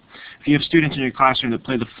if you have students in your classroom that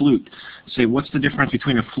play the flute, say what's the difference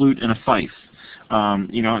between a flute and a fife.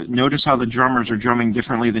 Notice how the drummers are drumming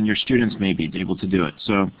differently than your students may be able to do it.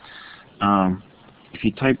 So if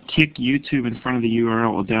you type kick YouTube in front of the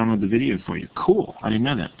URL, it will download the video for you. Cool. I didn't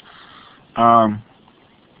know that.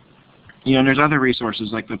 And there's other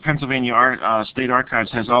resources like the Pennsylvania State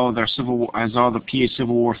Archives has all of their all the PA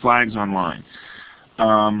Civil War flags online.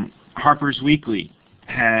 Harper's Weekly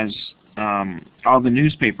has all the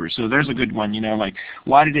newspapers. So there's a good one, like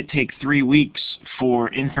why did it take 3 weeks for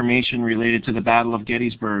information related to the Battle of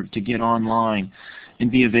Gettysburg to get online and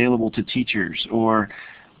be available to teachers? Or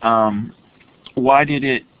why did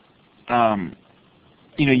it,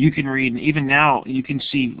 you can read, even now you can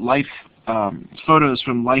see Life photos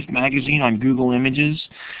from Life magazine on Google Images.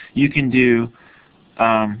 You can do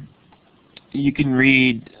you can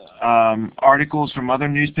read articles from other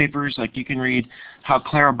newspapers. Like you can read how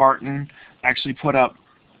Clara Barton actually put up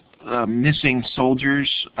missing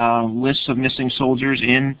soldiers, lists of missing soldiers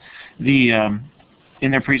in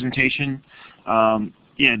their presentation.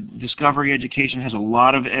 Yeah, Discovery Education has a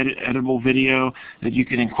lot of editable video that you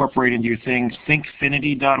can incorporate into your things.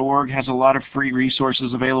 Thinkfinity.org has a lot of free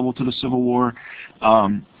resources available to the Civil War.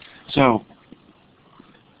 So,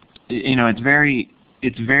 you know, it's very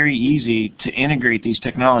easy to integrate these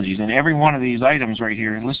technologies, and every one of these items right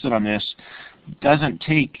here listed on this doesn't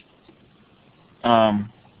take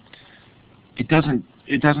it doesn't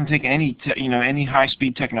take any any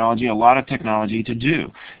high-speed technology, a lot of technology to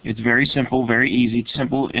do. It's very simple, very easy,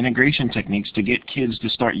 simple integration techniques to get kids to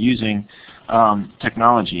start using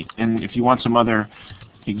technology. And if you want some other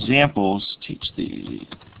examples, if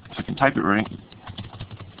I can type it right.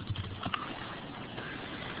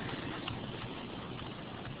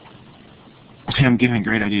 I'm giving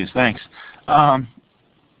great ideas, thanks.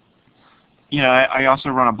 You know, I also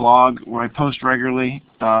run a blog where I post regularly.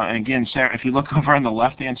 And again, Sarah, if you look over on the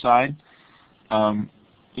left-hand side,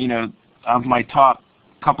 you know, of my top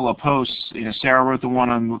couple of posts, you know, Sarah wrote the one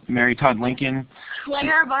on Mary Todd Lincoln.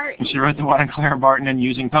 Clara Barton. She wrote the one on Clara Barton and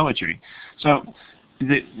using poetry. So,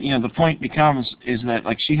 the point becomes is that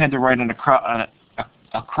like she had to write an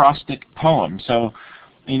acrostic poem. So,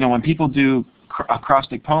 you know, when people do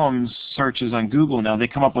acrostic poems searches on Google now, they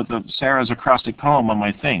come up with Sarah's acrostic poem on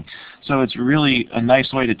my thing. So it's really a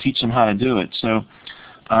nice way to teach them how to do it. So,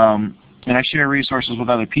 and I share resources with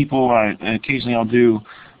other people. Occasionally I'll do,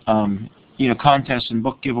 you know, contests and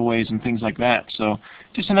book giveaways and things like that. So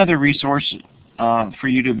just another resource for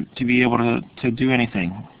you to be able to do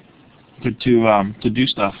anything, to do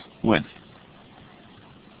stuff with.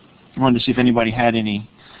 I wanted to see if anybody had any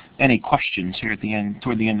questions here at the end,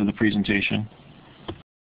 toward the end of the presentation.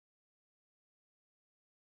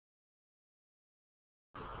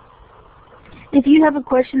 If you have a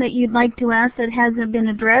question that you'd like to ask that hasn't been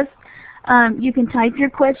addressed, you can type your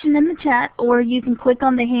question in the chat, or you can click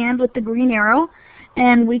on the hand with the green arrow,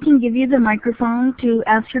 and we can give you the microphone to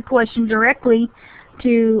ask your question directly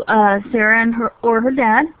to Sarah and her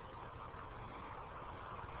dad.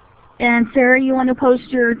 And Sarah, you want to post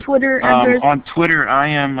your Twitter address? On Twitter, I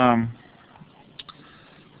am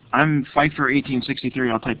I'm Pfeiffer1863.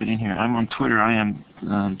 I'll type it in here. I'm on Twitter. I am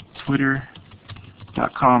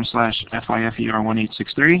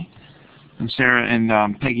twitter.com/Pfeiffer1863. And Sarah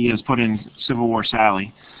and Peggy has put in Civil War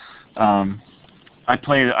Sally. I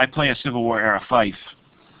play a Civil War era fife,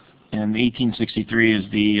 and 1863 is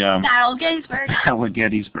the Battle of Gettysburg. Battle of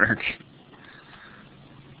Gettysburg.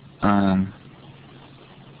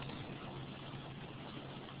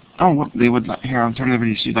 Oh, what they would here. I'm turning over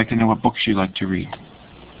to you. She'd like to know what books you like to read.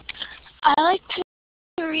 I like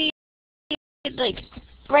to read, like,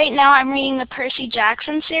 right now I'm reading the Percy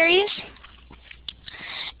Jackson series.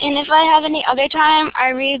 And if I have any other time, I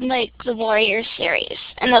read, like, the Warriors series.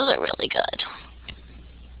 And those are really good.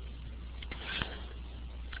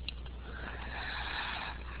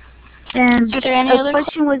 And Are there any a other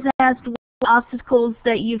question was asked, what obstacles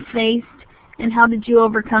that you faced and how did you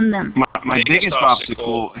overcome them? My biggest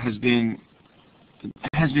obstacle has been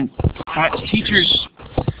teachers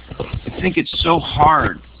think it's so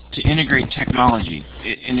hard to integrate technology,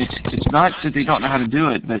 and it's not that they don't know how to do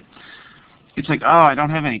it, but it's like, oh, I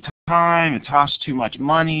don't have any time, it costs too much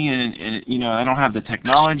money, and you know, I don't have the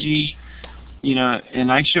technology, you know.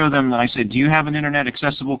 And I show them, and I say, do you have an internet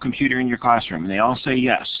accessible computer in your classroom? And they all say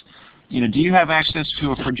yes. You know, do you have access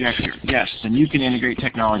to a projector? Yes, then you can integrate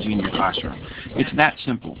technology in your classroom. It's that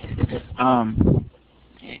simple.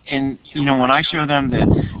 And you know, when I show them that,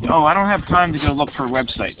 oh, I don't have time to go look for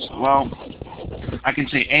websites. Well, I can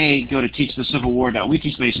say, A, go to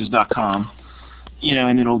teachthecivil-war.wikispaces.com, you know,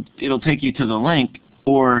 and it'll take you to the link.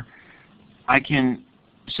 Or I can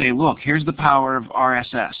say, look, here's the power of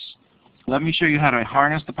RSS. Let me show you how to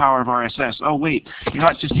harness the power of RSS. Oh, wait, you're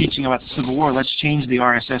not just teaching about the Civil War. Let's change the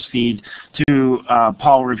RSS feed to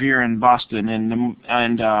Paul Revere in Boston and the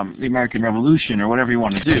American Revolution, or whatever you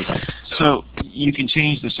want to do. So you can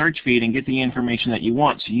change the search feed and get the information that you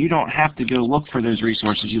want. So you don't have to go look for those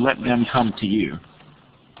resources. You let them come to you.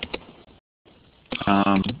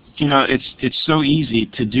 You know, it's so easy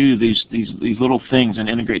to do these little things and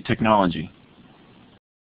integrate technology.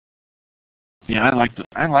 Yeah,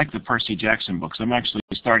 I like the Percy Jackson books. I'm actually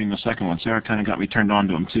starting the second one. Sarah kind of got me turned on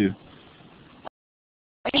to them too.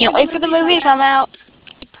 I can't wait for the movie to come out.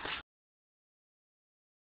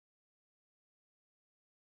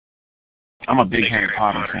 I'm a big Harry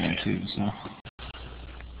Potter fan too, so.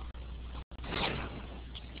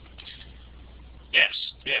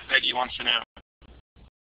 Yes. Yeah, Peggy wants to know.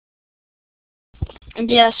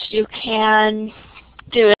 Yes, you can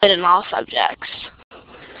do it in all subjects.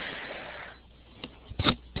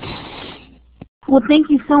 Well, thank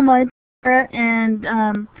you so much, Sarah, and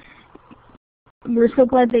we're so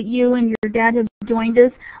glad that you and your dad have joined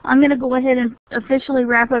us. I'm going to go ahead and officially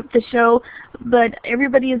wrap up the show, but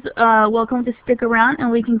everybody is welcome to stick around, and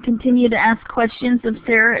we can continue to ask questions of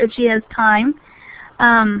Sarah if she has time.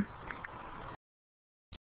 Do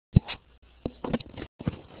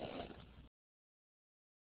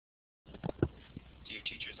your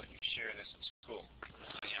teachers let you share this at school?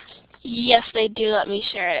 Yes, they do let me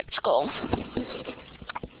share it at school.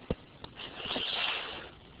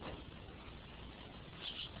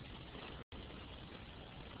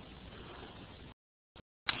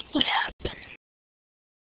 What happened?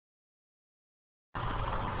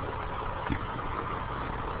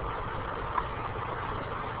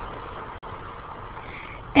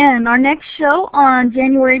 And our next show on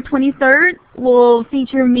January 23rd will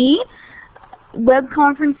feature me, web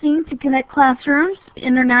conferencing to connect classrooms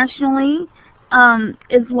internationally,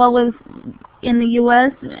 as well as in the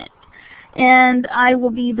U.S., and I will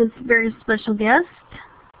be this very special guest.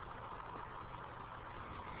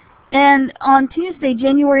 And on Tuesday,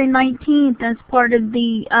 January 19th, as part of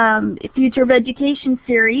the Future of Education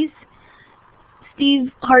series, Steve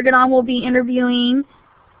Hargadon will be interviewing,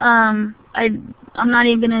 I'm not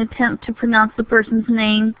even going to attempt to pronounce the person's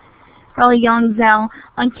name, probably Yang Zhao,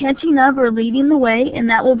 on catching up or leading the way, and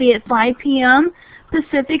that will be at 5 p.m.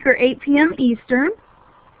 Pacific or 8 p.m. Eastern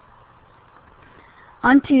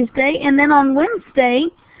on Tuesday. And then on Wednesday,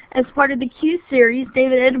 as part of the Q series,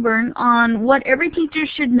 David Edburn, on what every teacher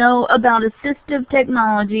should know about assistive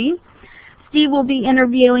technology. Steve will be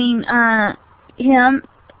interviewing him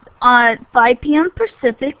at 5 p.m.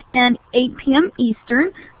 Pacific and 8 p.m.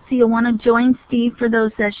 Eastern. So you'll want to join Steve for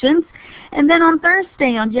those sessions. And then on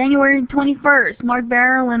Thursday, on January 21st, Mark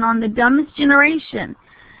Barrelin on the Dumbest Generation.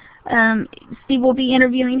 Steve will be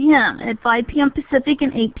interviewing him at 5 p.m. Pacific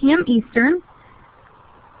and 8 p.m. Eastern.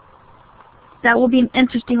 That will be an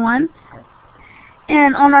interesting one.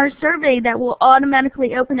 And on our survey that will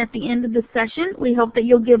automatically open at the end of the session, we hope that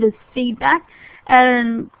you'll give us feedback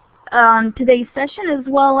on today's session, as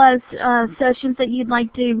well as sessions that you'd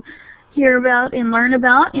like to hear about and learn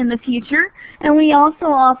about in the future. And we also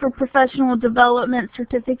offer professional development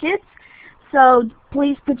certificates. So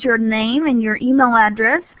please put your name and your email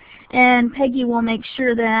address, and Peggy will make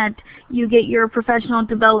sure that you get your professional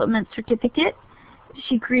development certificate.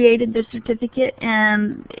 She created the certificate,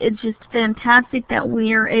 and it's just fantastic that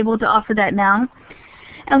we are able to offer that now.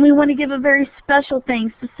 And we want to give a very special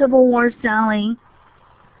thanks to Civil War Sallie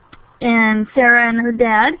and Sarah and her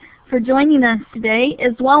dad for joining us today,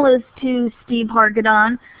 as well as to Steve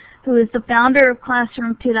Hargadon, who is the founder of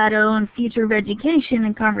Classroom 2.0 and Future of Education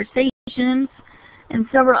and Conversations, and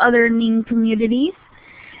several other NEEN communities.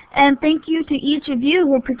 And thank you to each of you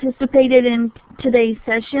who participated in today's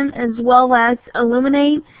session, as well as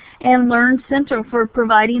Illuminate and Learn Center for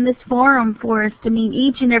providing this forum for us to meet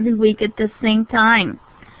each and every week at the same time.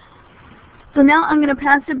 So now I'm going to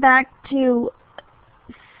pass it back to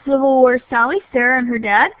Civil War Sallie, Sarah, and her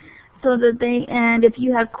dad, so that and if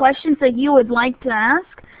you have questions that you would like to ask,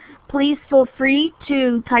 please feel free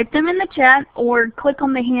to type them in the chat or click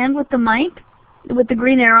on the hand with the mic, with the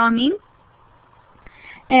green arrow, I mean.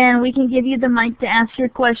 And we can give you the mic to ask your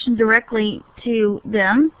question directly to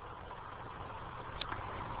them.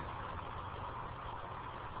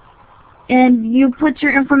 And you put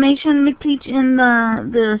your information, McTeach, in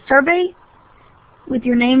the survey with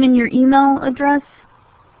your name and your email address.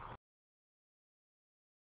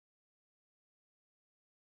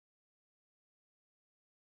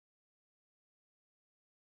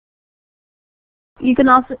 You can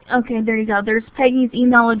also, okay, there you go. There's Peggy's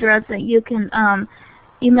email address that you can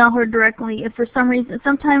email her directly. If for some reason,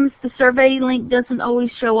 sometimes the survey link doesn't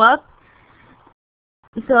always show up,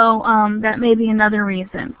 so that may be another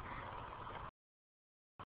reason.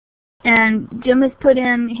 And Jim has put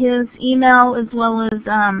in his email as well as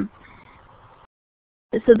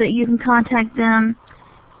so that you can contact them.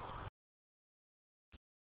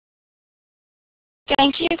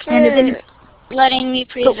 Thank you for letting me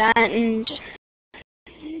present and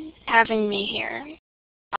having me here.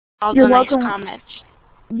 All the nice comments.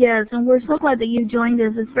 Yes, and we're so glad that you joined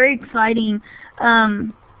us. It's very exciting.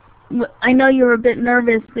 I know you were a bit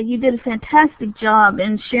nervous, but you did a fantastic job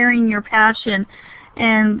in sharing your passion.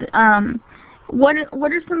 And what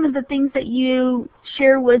are some of the things that you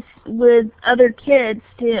share with other kids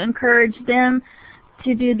to encourage them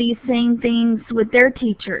to do these same things with their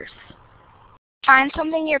teachers? find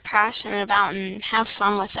something you're passionate about and have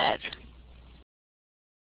fun with it.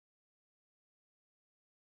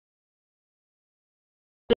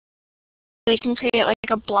 We can create like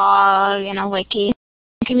a blog and a wiki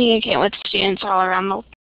and communicate with students all around the world.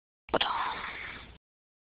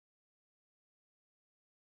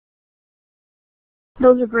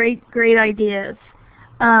 Those are great ideas.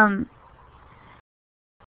 How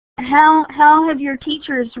have your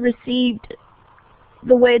teachers received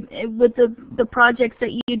the way with the projects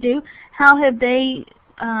that you do? How have they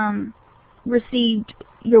received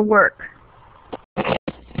your work?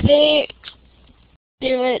 They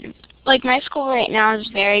like my school right now is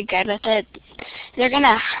very good with it.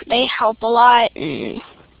 They help a lot, and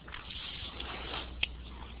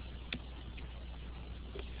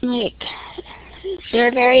like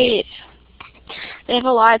they have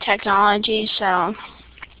a lot of technology, so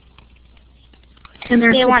and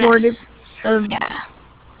they're supportive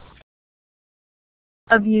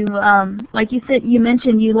of you. Like you said, you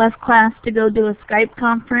mentioned you left class to go do a Skype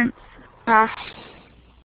conference.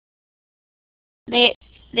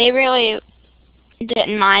 They really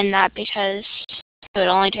didn't mind that because it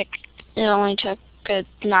only took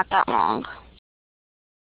not that long,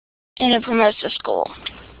 and it promotes the school.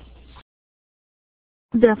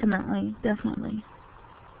 Definitely.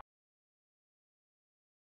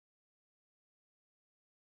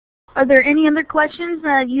 Are there any other questions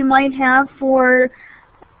that you might have for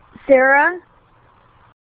Sarah?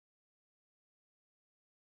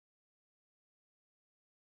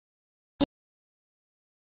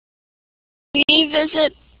 We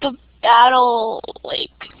visit the battle like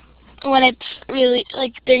when it's really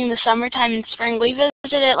like during the summertime and spring. We visit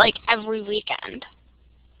it like every weekend.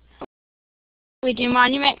 We do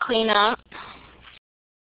monument cleanup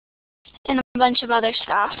and a bunch of other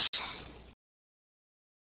stuff.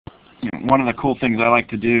 One of the cool things I like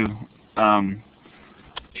to do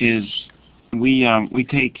is we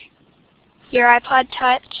take your iPod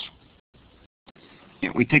Touch.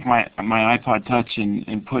 We take my iPod Touch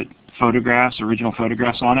and put original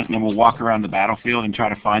photographs on it, and then we'll walk around the battlefield and try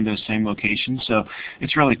to find those same locations. So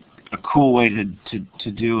it's really a cool way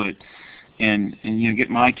to do it, and get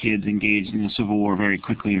my kids engaged in the Civil War very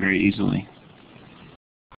quickly and very easily.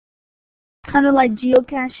 Kind of like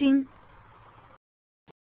geocaching?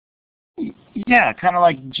 Yeah, kind of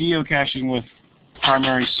like geocaching with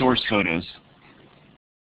primary source photos.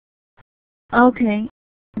 Okay,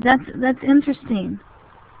 that's interesting.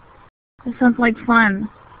 That sounds like fun.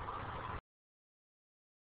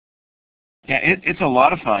 Yeah, it's a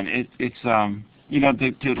lot of fun. It's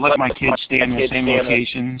to let my kids stay in the same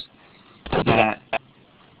locations that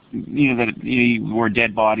where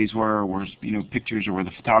dead bodies were, or where pictures, or where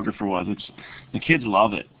the photographer was. The kids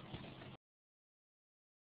love it.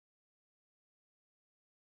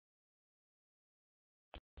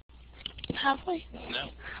 Have we? No.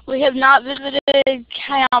 We have not visited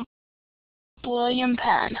Camp William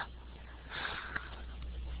Penn.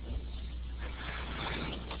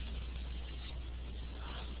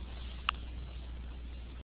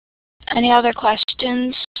 Any other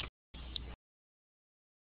questions?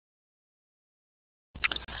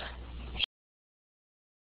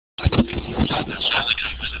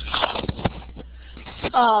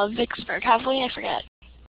 Vicksburg, have we? I forget.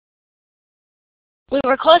 We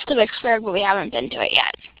were close to Vicksburg, but we haven't been to it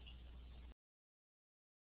yet.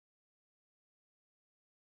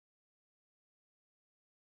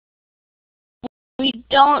 We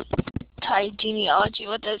don't tie genealogy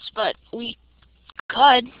with this, but we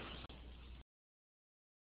could.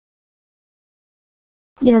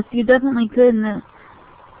 Yes, you definitely could in the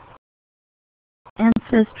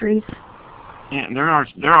ancestries. Yeah, there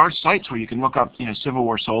are sites where you can look up Civil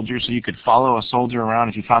War soldiers, so you could follow a soldier around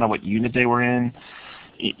if you found out what unit they were in.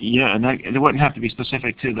 Yeah, and it wouldn't have to be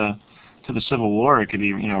specific to the Civil War. It could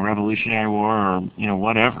be Revolutionary War or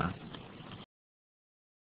whatever.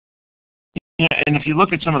 Yeah, and if you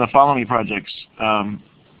look at some of the Follow Me projects,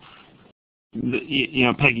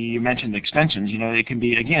 Peggy, you mentioned the extensions. It can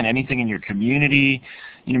be, again, anything in your community.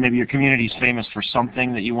 Maybe your community is famous for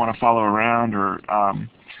something that you want to follow around, or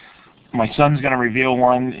my son's going to reveal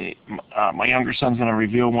one. My younger son's going to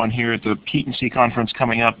reveal one here at the Keaton C conference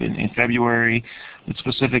coming up in February. It's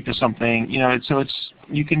specific to something. So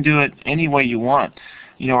you can do it any way you want.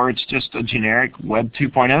 Or it's just a generic Web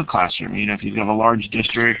 2.0 classroom. If you have a large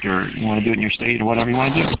district, or you want to do it in your state, or whatever you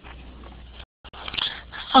want to do.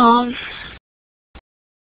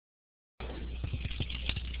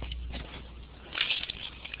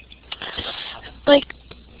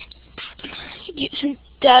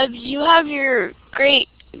 Deb, you have your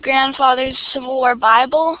great-grandfather's Civil War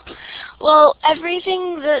Bible. Well,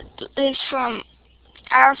 everything that is from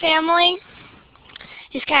our family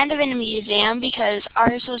is kind of in a museum because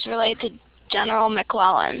ours was related to General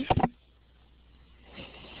McClellan.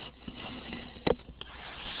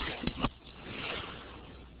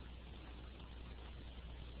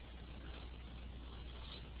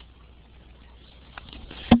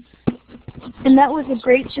 And that was a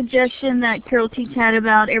great suggestion that Carol Teach had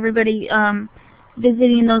about everybody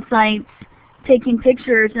visiting those sites, taking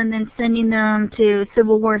pictures, and then sending them to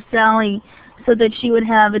Civil War Sallie so that she would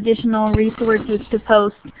have additional resources to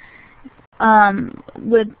post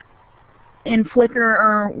in Flickr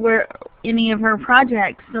or where any of her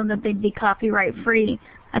projects so that they'd be copyright free.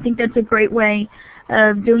 I think that's a great way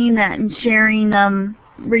of doing that and sharing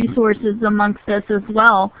resources amongst us as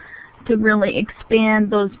well to really expand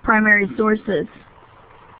those primary sources.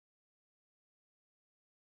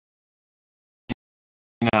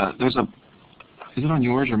 There's a, is it on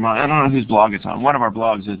yours or mine? I don't know whose blog it's on. One of our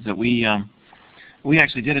blogs is that we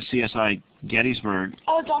actually did a CSI Gettysburg.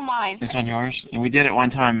 Oh, it's on mine. It's on yours? And we did it one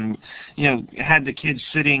time, and, had the kids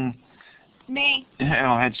sitting,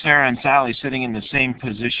 had Sarah and Sally sitting in the same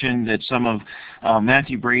position that some of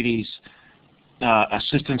Matthew Brady's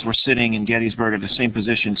assistants were sitting in Gettysburg at the same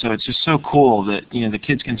position. So it's just so cool that the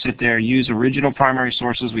kids can sit there, use original primary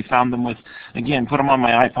sources. We found them with, again, put them on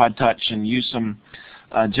my iPod Touch and use some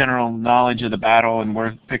general knowledge of the battle and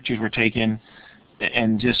where pictures were taken,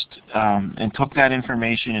 and just and took that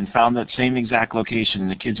information and found that same exact location.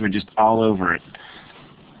 The kids were just all over it.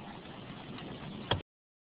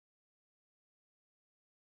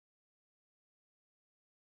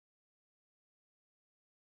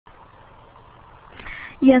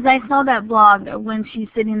 Yes, I saw that blog when she's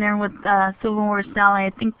sitting there with Civil War Sallie.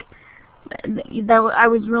 I think that I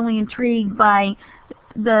was really intrigued by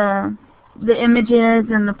the images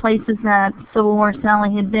and the places that Civil War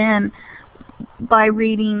Sallie had been by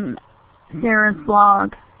reading Sarah's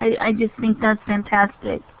blog. I just think that's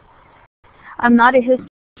fantastic. I'm not a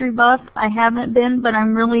history buff. I haven't been, but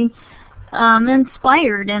I'm really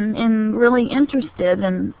inspired and really interested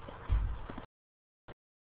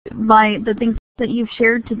by the things that you've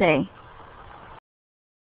shared today.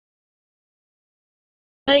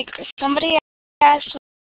 Like, somebody asked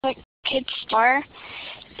what kids are.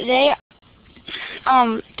 They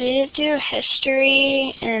do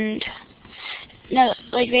history, and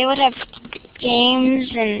they would have games,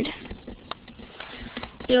 and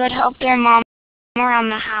they would help their mom around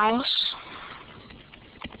the house.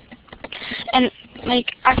 And I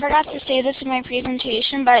forgot to say this in my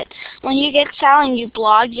presentation, but when you get Sally and you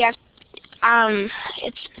blog, you have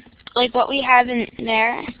it's like what we have in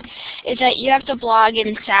there is that you have to blog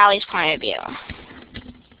in Sally's point of view.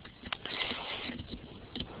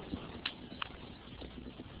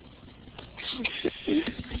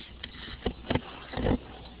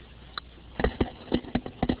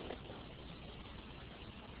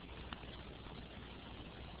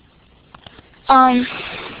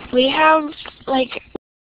 We have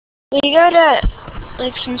we go to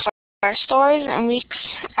some stores and we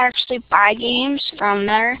actually buy games from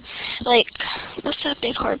there. What's that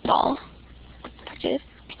big hard ball?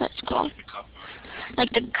 Let's go.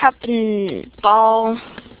 The cup and ball.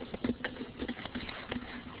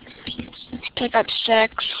 Pick up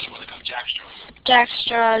sticks.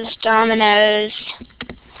 Jackstraws, dominoes,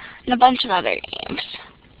 and a bunch of other games.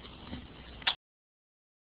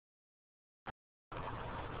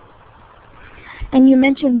 And you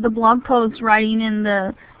mentioned the blog post writing in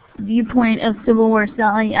the viewpoint of Civil War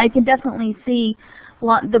Sallie. I can definitely see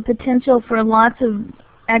the potential for lots of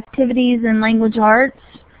activities in language arts,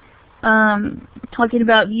 talking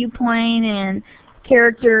about viewpoint and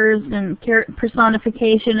characters and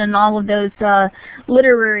personification and all of those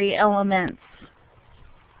literary elements.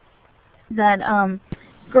 That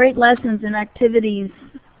great lessons and activities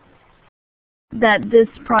that this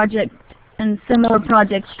project and similar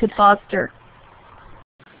projects could foster.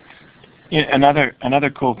 Yeah, another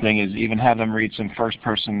cool thing is even have them read some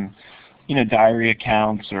first-person, diary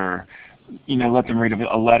accounts, or let them read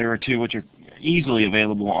a letter or two, which are easily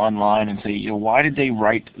available online, and say, why did they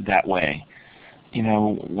write that way?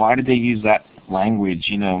 Why did they use that language?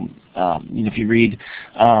 If you read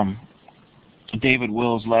David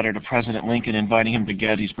Will's letter to President Lincoln inviting him to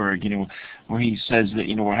Gettysburg, where he says that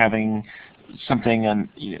we're having something on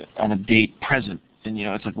a date present. And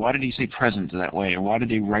it's like, why did he say present that way, or why did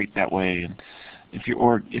they write that way? And if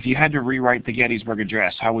you had to rewrite the Gettysburg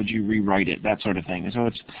Address, how would you rewrite it? That sort of thing. And so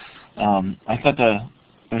it's, I thought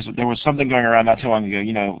there was something going around not too long ago,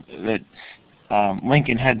 that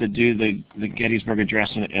Lincoln had to do the Gettysburg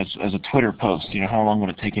Address as a Twitter post. How long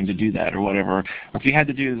would it take him to do that, or whatever? Or if you had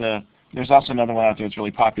to do the there's also another one out there that's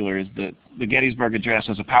really popular, is the Gettysburg Address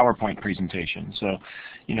as a PowerPoint presentation. So,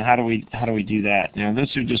 you know, how do we do that? You know,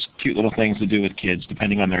 those are just cute little things to do with kids,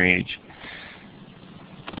 depending on their age.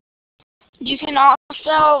 You can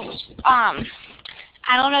also, I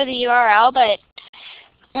don't know the URL, but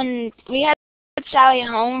when we had Sally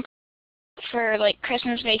home for like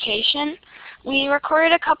Christmas vacation, we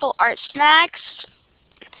recorded a couple art snacks,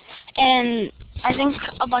 and I think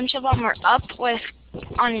a bunch of them were up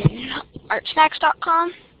on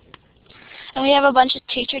artsnacks.com, and we have a bunch of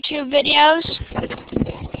TeacherTube videos.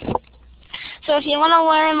 So if you want to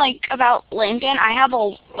learn like about Lincoln, I have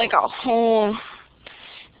a whole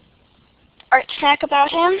art snack about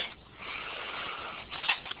him.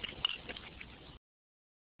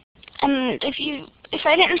 And if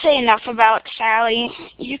I didn't say enough about Sally,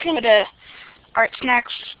 you can go to Art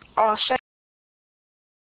Snacks also.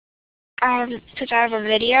 Because I have a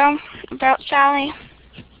video about Sally.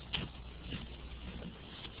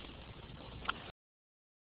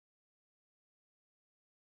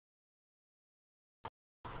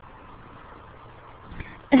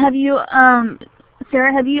 Have you,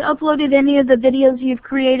 Sarah, have you uploaded any of the videos you've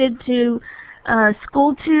created to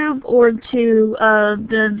SchoolTube or to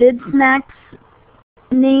the VidSnacks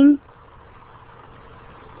name?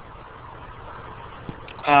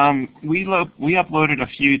 We uploaded a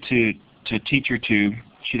few to TeacherTube.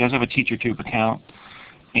 She does have a TeacherTube account,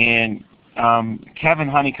 and Kevin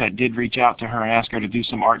Honeycutt did reach out to her and ask her to do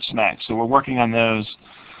some art snacks. So we're working on those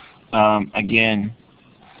again.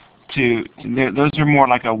 Those are more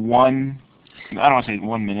like I don't want to say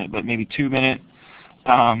 1 minute, but maybe 2 minute.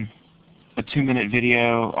 A 2-minute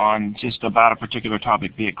video on just about a particular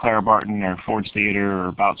topic, be it Clara Barton or Ford's Theater or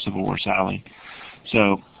about Civil War Sally.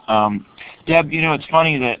 So, Deb, you know, it's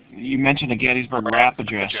funny that you mentioned the Gettysburg Rap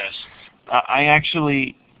Address. I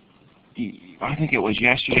actually, I think it was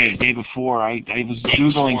yesterday, the day before, I was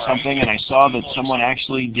Googling something and I saw that someone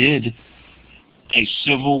actually did a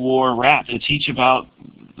Civil War rap to teach about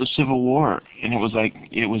the Civil War, and it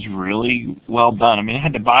was really well done. I mean, I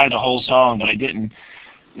had to buy the whole song, but I didn't.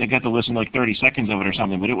 I got to listen to like 30 seconds of it or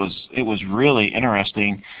something, but it was really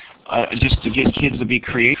interesting, just to get kids to be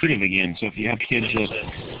creative again. So if you have kids that,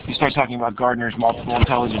 you start talking about Gardner's multiple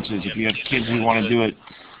intelligences, if you have kids who want to do it,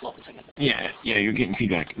 yeah, you're getting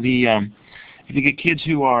feedback. If you get kids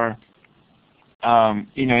who are,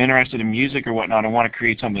 you know, interested in music or whatnot and want to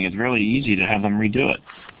create something, it's really easy to have them redo it.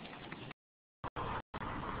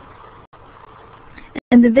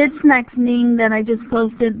 And the VidSnacks name that I just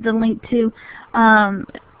posted the link to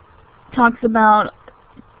talks about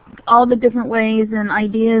all the different ways and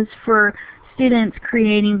ideas for students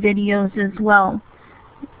creating videos as well.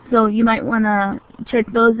 So you might want to check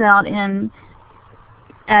those out and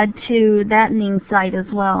add to that name site as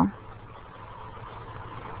well.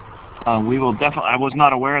 We will definitely. I was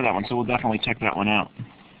not aware of that one, so we'll definitely check that one out.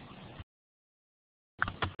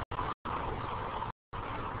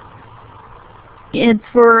 It's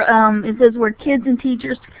for, it says where kids and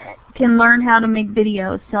teachers can learn how to make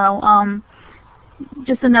videos. So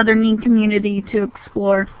just another neat community to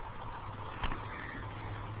explore.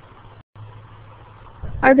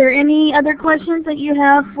 Are there any other questions that you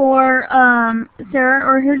have for Sarah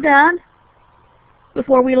or her dad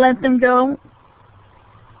before we let them go?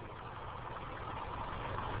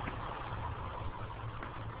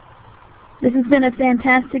 This has been a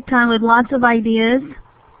fantastic time with lots of ideas.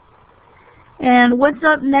 And what's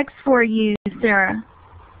up next for you, Sarah?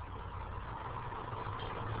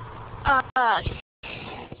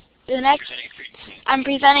 The next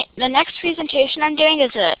presentation I'm doing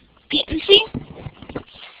is a patency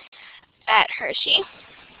at Hershey.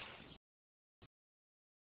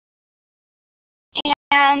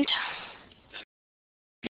 And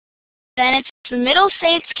then it's the Middle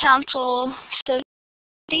States Council Studies,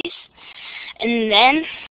 and then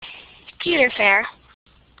Computer Fair,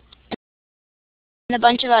 and a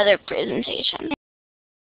bunch of other presentations.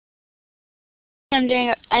 I'm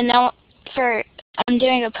doing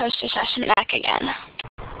a poster session back again.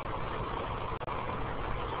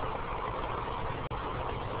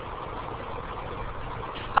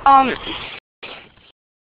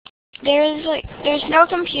 There's no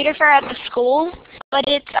computer fair at the school, but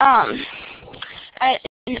it's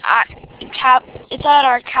it's at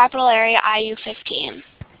our capital area IU-15.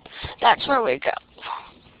 That's where we go.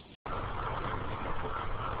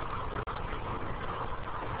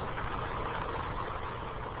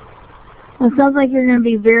 Well, it sounds like you're going to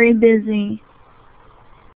be very busy.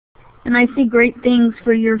 And I see great things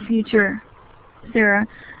for your future, Sarah.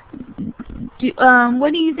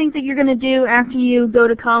 What do you think that you're going to do after you go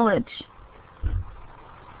to college?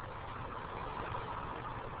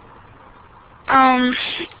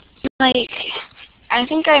 Like, I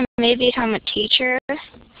think I may become a teacher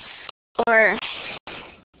or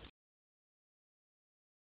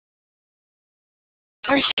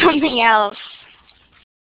something else.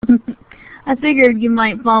 I figured you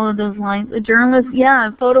might follow those lines. A journalist, yeah,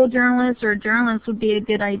 a photojournalist or a journalist would be a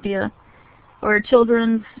good idea. Or a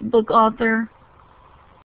children's book author.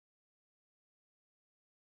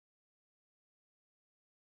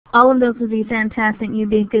 All of those would be fantastic. You'd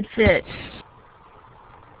be a good fit.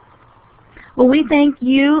 Well, we thank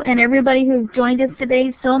you and everybody who's joined us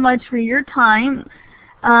today so much for your time.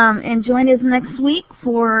 And join us next week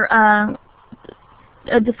for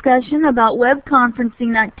a discussion about web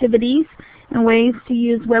conferencing activities and ways to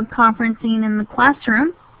use web conferencing in the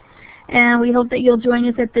classroom. And we hope that you'll join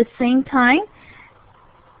us at the same time.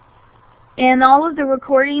 And all of the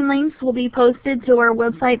recording links will be posted to our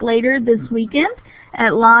website later this weekend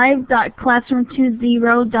at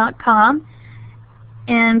live.classroom20.com.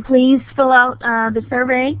 And please fill out the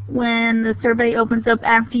survey when the survey opens up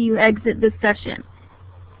after you exit this session.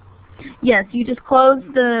 Yes, you just close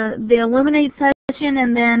the Illuminate session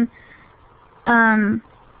and then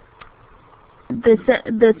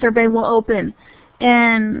the survey will open.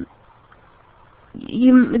 And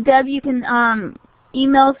Deb, you can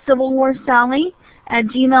email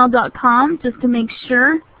civilwarsally@gmail.com just to make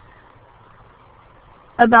sure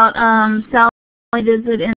about Sallie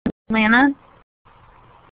visit in Atlanta.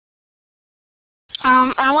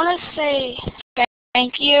 I want to say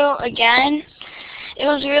thank you again. It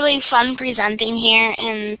was really fun presenting here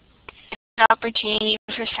and the opportunity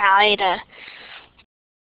for Sallie to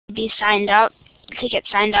get signed up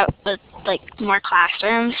with like more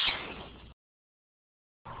classrooms.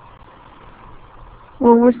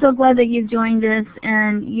 Well, we're so glad that you joined us,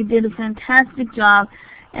 and you did a fantastic job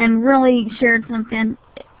and really shared some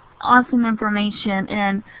awesome information.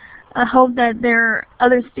 And I hope that there are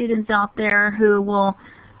other students out there who will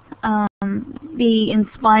be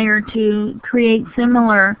inspired to create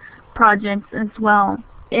similar projects as well,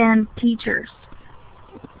 and teachers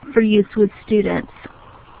for use with students.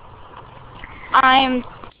 I'm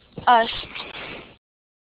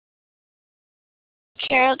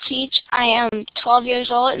Carol Teach. I am 12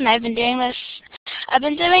 years old, and I've been doing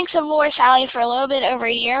Civil War Sallie for a little bit over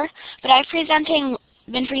a year, but I've been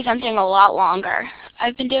presenting a lot longer.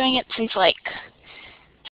 I've been doing it since like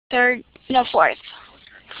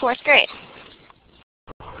fourth grade.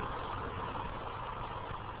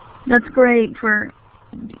 That's great.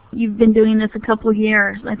 You've been doing this a couple of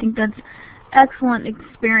years. I think that's excellent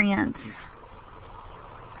experience.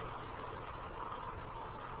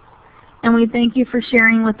 And we thank you for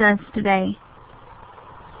sharing with us today.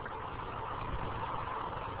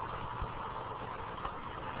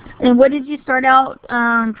 And what did you start out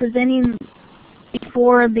presenting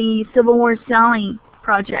before the Civil War Sallie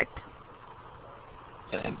project?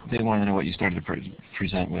 They want to know what you started to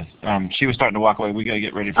present with. She was starting to walk away. We got to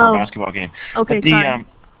get ready for a basketball game. Okay, sorry.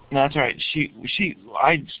 No, that's all right.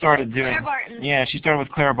 I started doing. Clara Barton. Yeah, she started with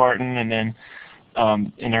Clara Barton, and then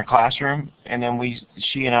in her classroom, and then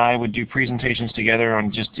she and I would do presentations together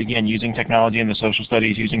on just, again, using technology in the social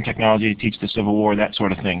studies, using technology to teach the Civil War, that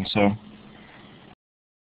sort of thing. So,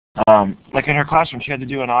 like in her classroom, she had to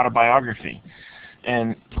do an autobiography,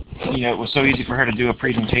 and it was so easy for her to do a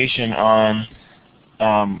presentation on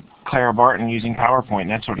Clara Barton using PowerPoint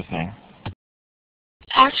and that sort of thing.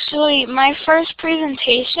 Actually, my first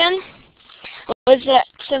presentation was the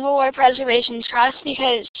Civil War Preservation Trust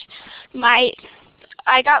because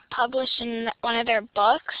I got published in one of their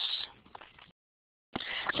books.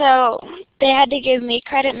 So they had to give me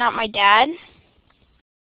credit, not my dad.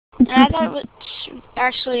 And I thought it was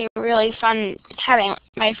actually really fun having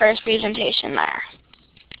my first presentation there.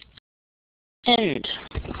 And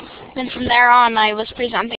then from there on, I was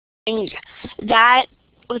presenting that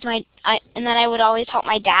with and then I would always help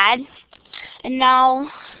my dad. And now,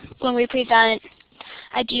 when we present,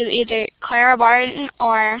 I do either Clara Barton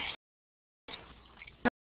or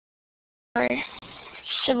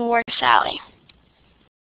Civil War Sallie.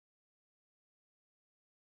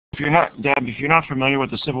 If you're not familiar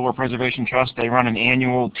with the Civil War Preservation Trust, they run an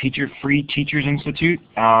annual free Teachers Institute.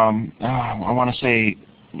 I want to say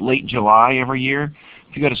late July every year.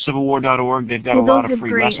 If you go to civilwar.org, they've got a lot of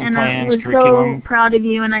free lesson plans, curriculum. I was so proud of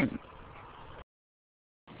you, and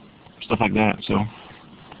stuff like that. So.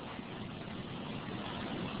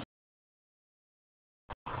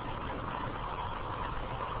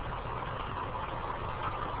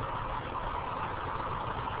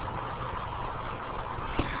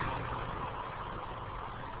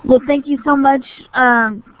 Well, thank you so much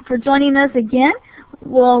for joining us again.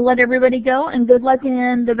 we'll let everybody go, and good luck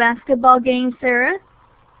in the basketball game, Sarah.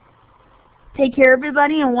 Take care,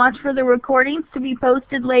 everybody, and watch for the recordings to be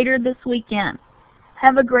posted later this weekend.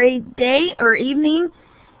 Have a great day or evening,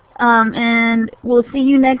 and we'll see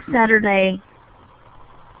you next Saturday.